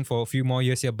play on for a few more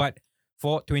years here. But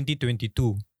for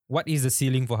 2022, what is the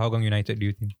ceiling for Hougang United, do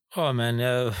you think? Oh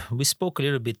man, we spoke a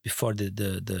little bit before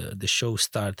the show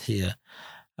start here.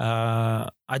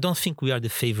 I don't think we are the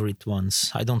favorite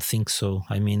ones. I don't think so.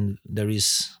 I mean, there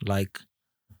is like,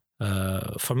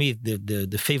 for me,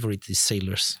 the favorite is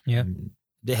Sailors. Yeah.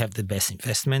 They have the best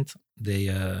investment. They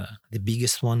the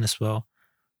biggest one as well.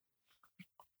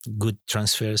 Good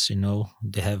transfers,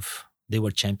 they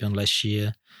were champion last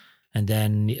year. And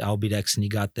then Albirex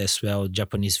Niigata as well,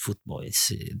 Japanese football.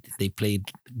 They play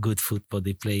good football.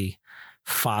 They play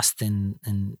fast and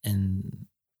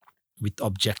with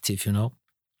objective,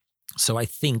 So I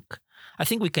think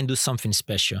we can do something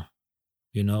special.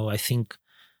 I think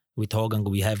with Hougang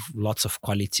we have lots of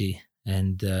quality,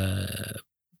 and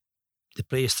the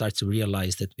players start to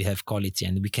realize that we have quality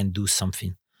and we can do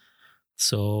something.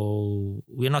 So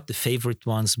we're not the favorite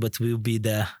ones, but we'll be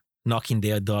there knocking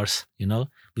their doors, We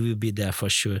will be there for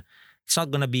sure. It's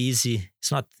not gonna be easy.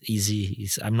 It's not easy.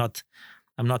 I'm not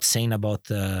saying about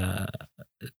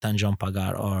Tanjong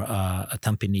Pagar or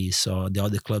Tampines or the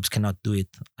other clubs cannot do it.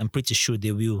 I'm pretty sure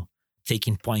they will,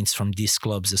 taking points from these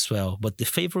clubs as well. But the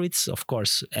favorites, of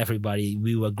course, everybody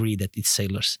will agree that it's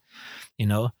Sailors,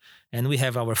 And we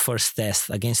have our first test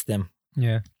against them.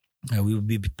 Yeah. We will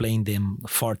be playing them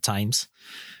 4 times,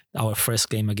 our first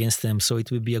game against them. So it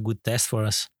will be a good test for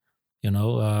us. If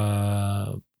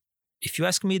you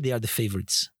ask me, they are the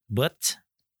favorites. But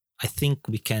I think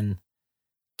we can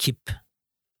keep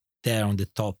there on the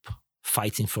top,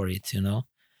 fighting for it,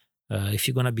 If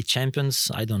you're going to be champions,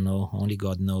 I don't know. Only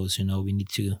God knows, We need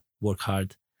to work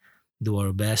hard, do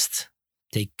our best,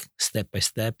 take step by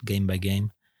step, game by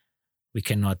game. We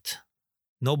cannot...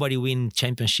 Nobody win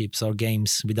championships or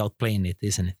games without playing it,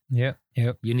 isn't it? Yeah.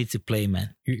 You need to play,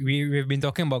 man. We've been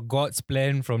talking about God's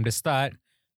plan from the start.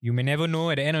 You may never know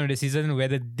at the end of the season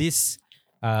whether this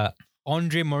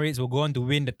Andre Moritz will go on to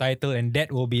win the title, and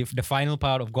that will be the final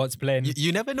part of God's plan.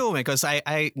 You never know, man, because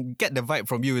I get the vibe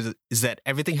from you is that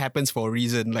everything happens for a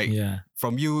reason. Like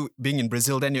from you being in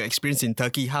Brazil, then your experience in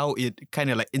Turkey, how it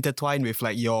kind of like intertwined with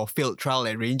like your failed trial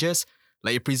at Rangers.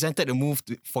 Like it presented a move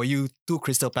for you to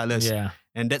Crystal Palace. Yeah.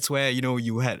 And that's where,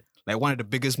 you had like one of the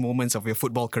biggest moments of your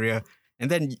football career.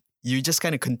 And then you just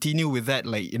kind of continue with that,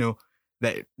 like,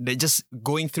 that they're just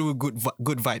going through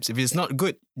good vibes. If it's not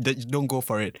good, don't go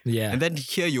for it. Yeah. And then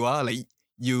here you are, like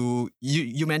you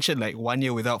mentioned like 1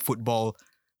 year without football,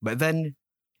 but then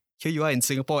here you are in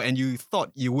Singapore and you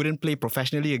thought you wouldn't play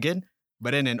professionally again,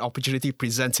 but then an opportunity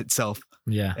presents itself.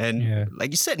 Yeah. And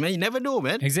like you said, man, you never know,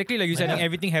 man. Exactly, like you said, I think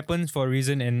everything happens for a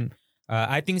reason, and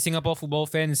I think Singapore football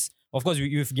fans, of course,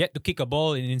 you've yet to kick a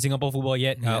ball in Singapore football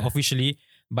yet officially,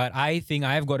 but I think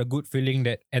I've got a good feeling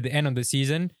that at the end of the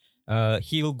season,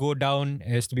 he'll go down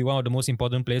as to be one of the most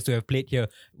important players to have played here.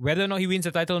 Whether or not he wins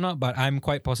the title or not, but I'm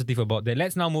quite positive about that.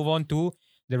 Let's now move on to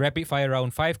the rapid fire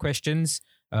round. 5 questions,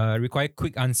 require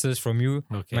quick answers from you.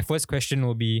 Okay. My first question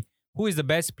will be, who is the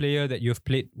best player that you've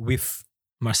played with?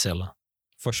 Marcelo.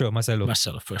 For sure, Marcelo.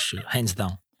 Marcelo, for sure. Hands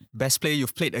down. Best player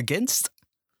you've played against?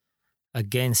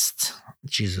 Against,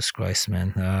 Jesus Christ,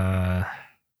 man.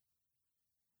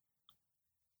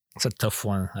 It's a tough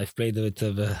one. I've played with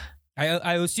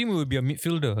I assume it would be a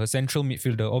midfielder, a central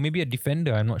midfielder, or maybe a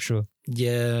defender. I'm not sure.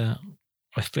 yeah,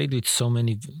 I've played with so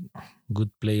many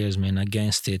good players, man.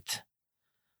 Against it,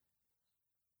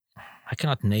 I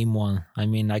cannot name one. I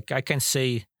mean, I can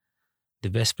say the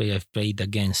best player I've played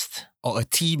against. Or a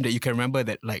team that you can remember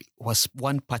that like was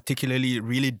one particularly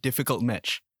really difficult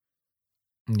match?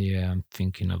 Yeah, I'm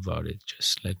thinking about it.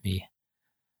 Just let me.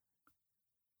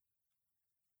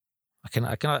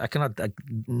 I cannot.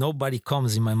 Nobody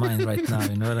comes in my mind right now.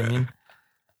 You know what I mean?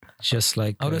 Just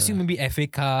like I would assume maybe FA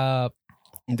Cup,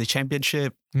 In the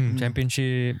championship?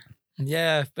 Championship.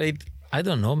 yeah, I've played. I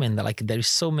don't know, man. Like there is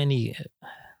so many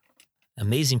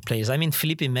amazing players. I mean,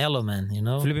 Felipe Melo, man. You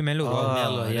know, Felipe Melo. Oh,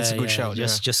 wow. that's a good shout.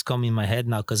 Just come in my head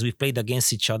now because we played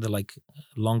against each other like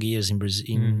long years in Brazil,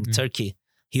 in Turkey.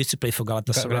 He used to play for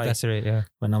Galatasaray Galatasaray, yeah.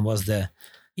 when I was there.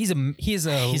 He's a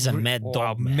mad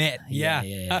dog, man. Mad, yeah.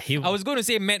 Yeah. I was going to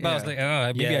say mad, but I was like,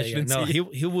 maybe I shouldn't No, say.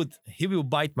 he will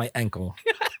bite my ankle.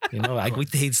 You know, like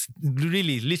with his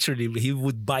literally, he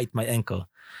would bite my ankle.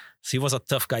 So he was a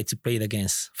tough guy to play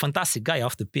against. Fantastic guy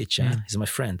off the pitch. He's my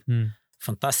friend.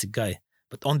 Fantastic guy.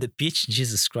 But on the pitch,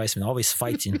 Jesus Christ, man, always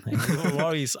fighting.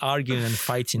 Always arguing and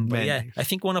fighting. But yeah, I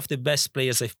think one of the best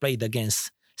players I've played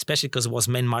against, especially because it was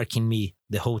men marking me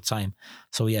the whole time.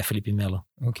 So yeah, Felipe Melo.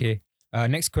 Okay.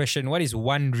 Next question. What is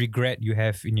one regret you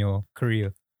have in your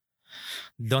career?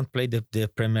 Don't play the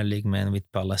Premier League, man, with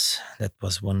Palace. That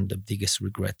was one of the biggest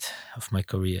regret of my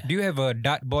career. Do you have a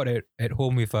dartboard at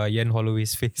home with Ian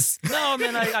Holloway's face? No,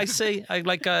 man,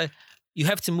 you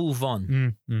have to move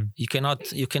on. You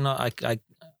cannot, I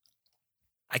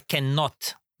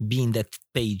cannot be in that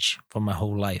page for my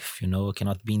whole life, you know, I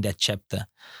cannot be in that chapter.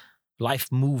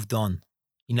 Life moved on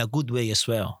in a good way as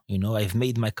well. You know, I've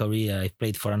made my career. I've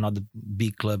played for another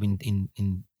big club in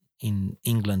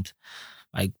England.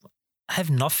 I have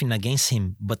nothing against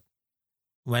him, but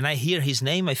when I hear his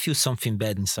name, I feel something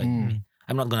bad inside me.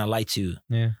 I'm not gonna lie to you.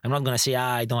 Yeah. I'm not gonna say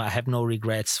I have no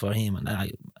regrets for him, and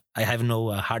I have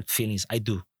no hard feelings. I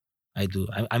do.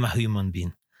 I'm a human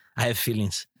being. I have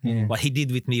feelings. Yeah. What he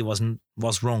did with me was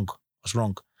wrong.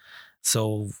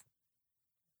 So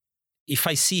if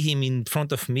I see him in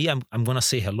front of me, I'm gonna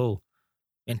say hello,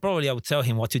 and probably I would tell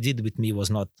him what you did with me was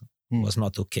not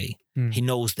okay. He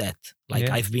knows that. Like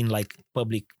I've been like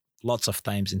public lots of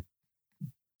times and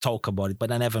talk about it,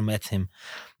 but I never met him.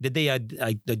 The day I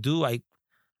do, I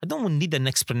don't need an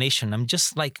explanation. I'm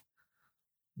just like,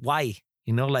 why?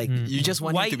 You know, like You just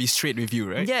want him to be straight with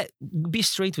you, right? Yeah, be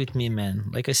straight with me,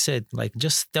 man. Like I said, like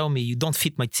just tell me you don't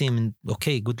fit my team, and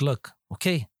okay, good luck.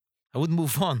 Okay, I would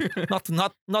move on.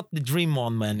 not the dream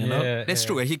on, man. You know, That's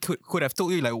true. He could have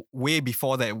told you like way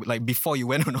before that, like before you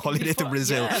went on holiday to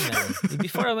Brazil. Yeah, man.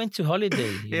 Before I went to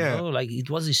holiday, you know, like it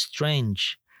was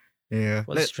strange. Yeah, It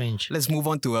was strange. Let's move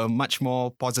on to a much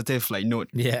more positive like note.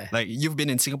 Yeah, Like you've been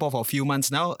in Singapore for a few months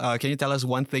now. Can you tell us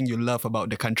one thing you love about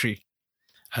the country?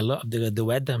 I love the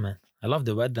weather, man. I love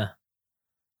the weather.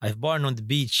 I've born on the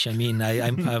beach. I mean,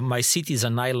 I'm my city is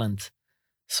an island,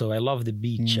 so I love the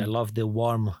beach. I love the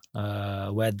warm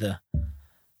weather.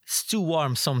 It's too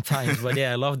warm sometimes, but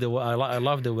yeah, I love the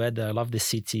weather. I love the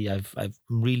city. I'm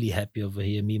really happy over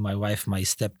here. Me, my wife, my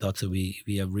stepdaughter, we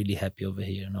are really happy over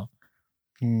here. You know.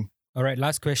 All right,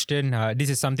 last question. This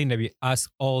is something that we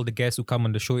ask all the guests who come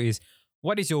on the show is,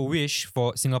 what is your wish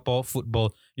for Singapore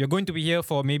football? You're going to be here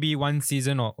for maybe one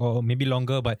season or maybe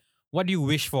longer, but what do you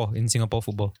wish for in Singapore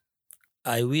football?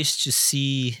 I wish to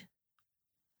see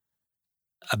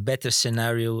a better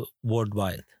scenario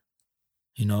worldwide.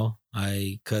 You know,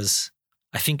 because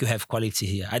I think you have quality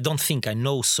here. I don't think I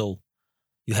know so.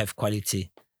 You have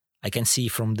quality. I can see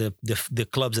from the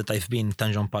clubs that I've been,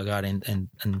 Tanjong Pagar and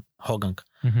Hougang.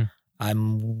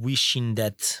 I'm wishing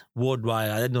that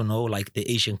worldwide, I don't know, like the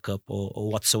Asian Cup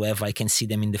or whatsoever, I can see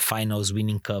them in the finals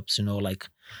winning cups, like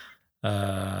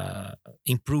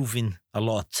improving a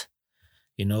lot,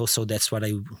 so that's what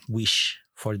I wish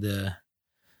for the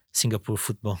Singapore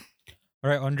football.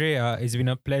 All right, Andre, it's been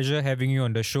a pleasure having you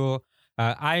on the show.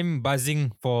 I'm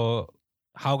buzzing for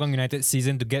Hougang United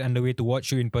season to get underway to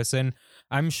watch you in person.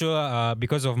 I'm sure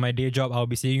because of my day job, I'll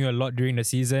be seeing you a lot during the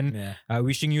season. Yeah.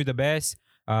 Wishing you the best.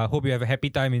 Hope you have a happy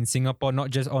time in Singapore, not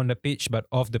just on the pitch, but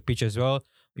off the pitch as well.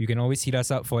 You can always hit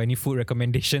us up for any food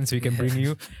recommendations we can bring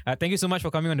you. Thank you so much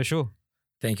for coming on the show.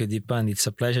 Thank you, Dipan. It's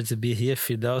a pleasure to be here,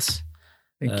 Firdaus.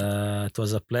 It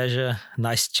was a pleasure.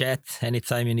 Nice chat.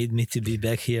 Anytime you need me to be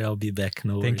back here, I'll be back.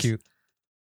 No worries. Thank you.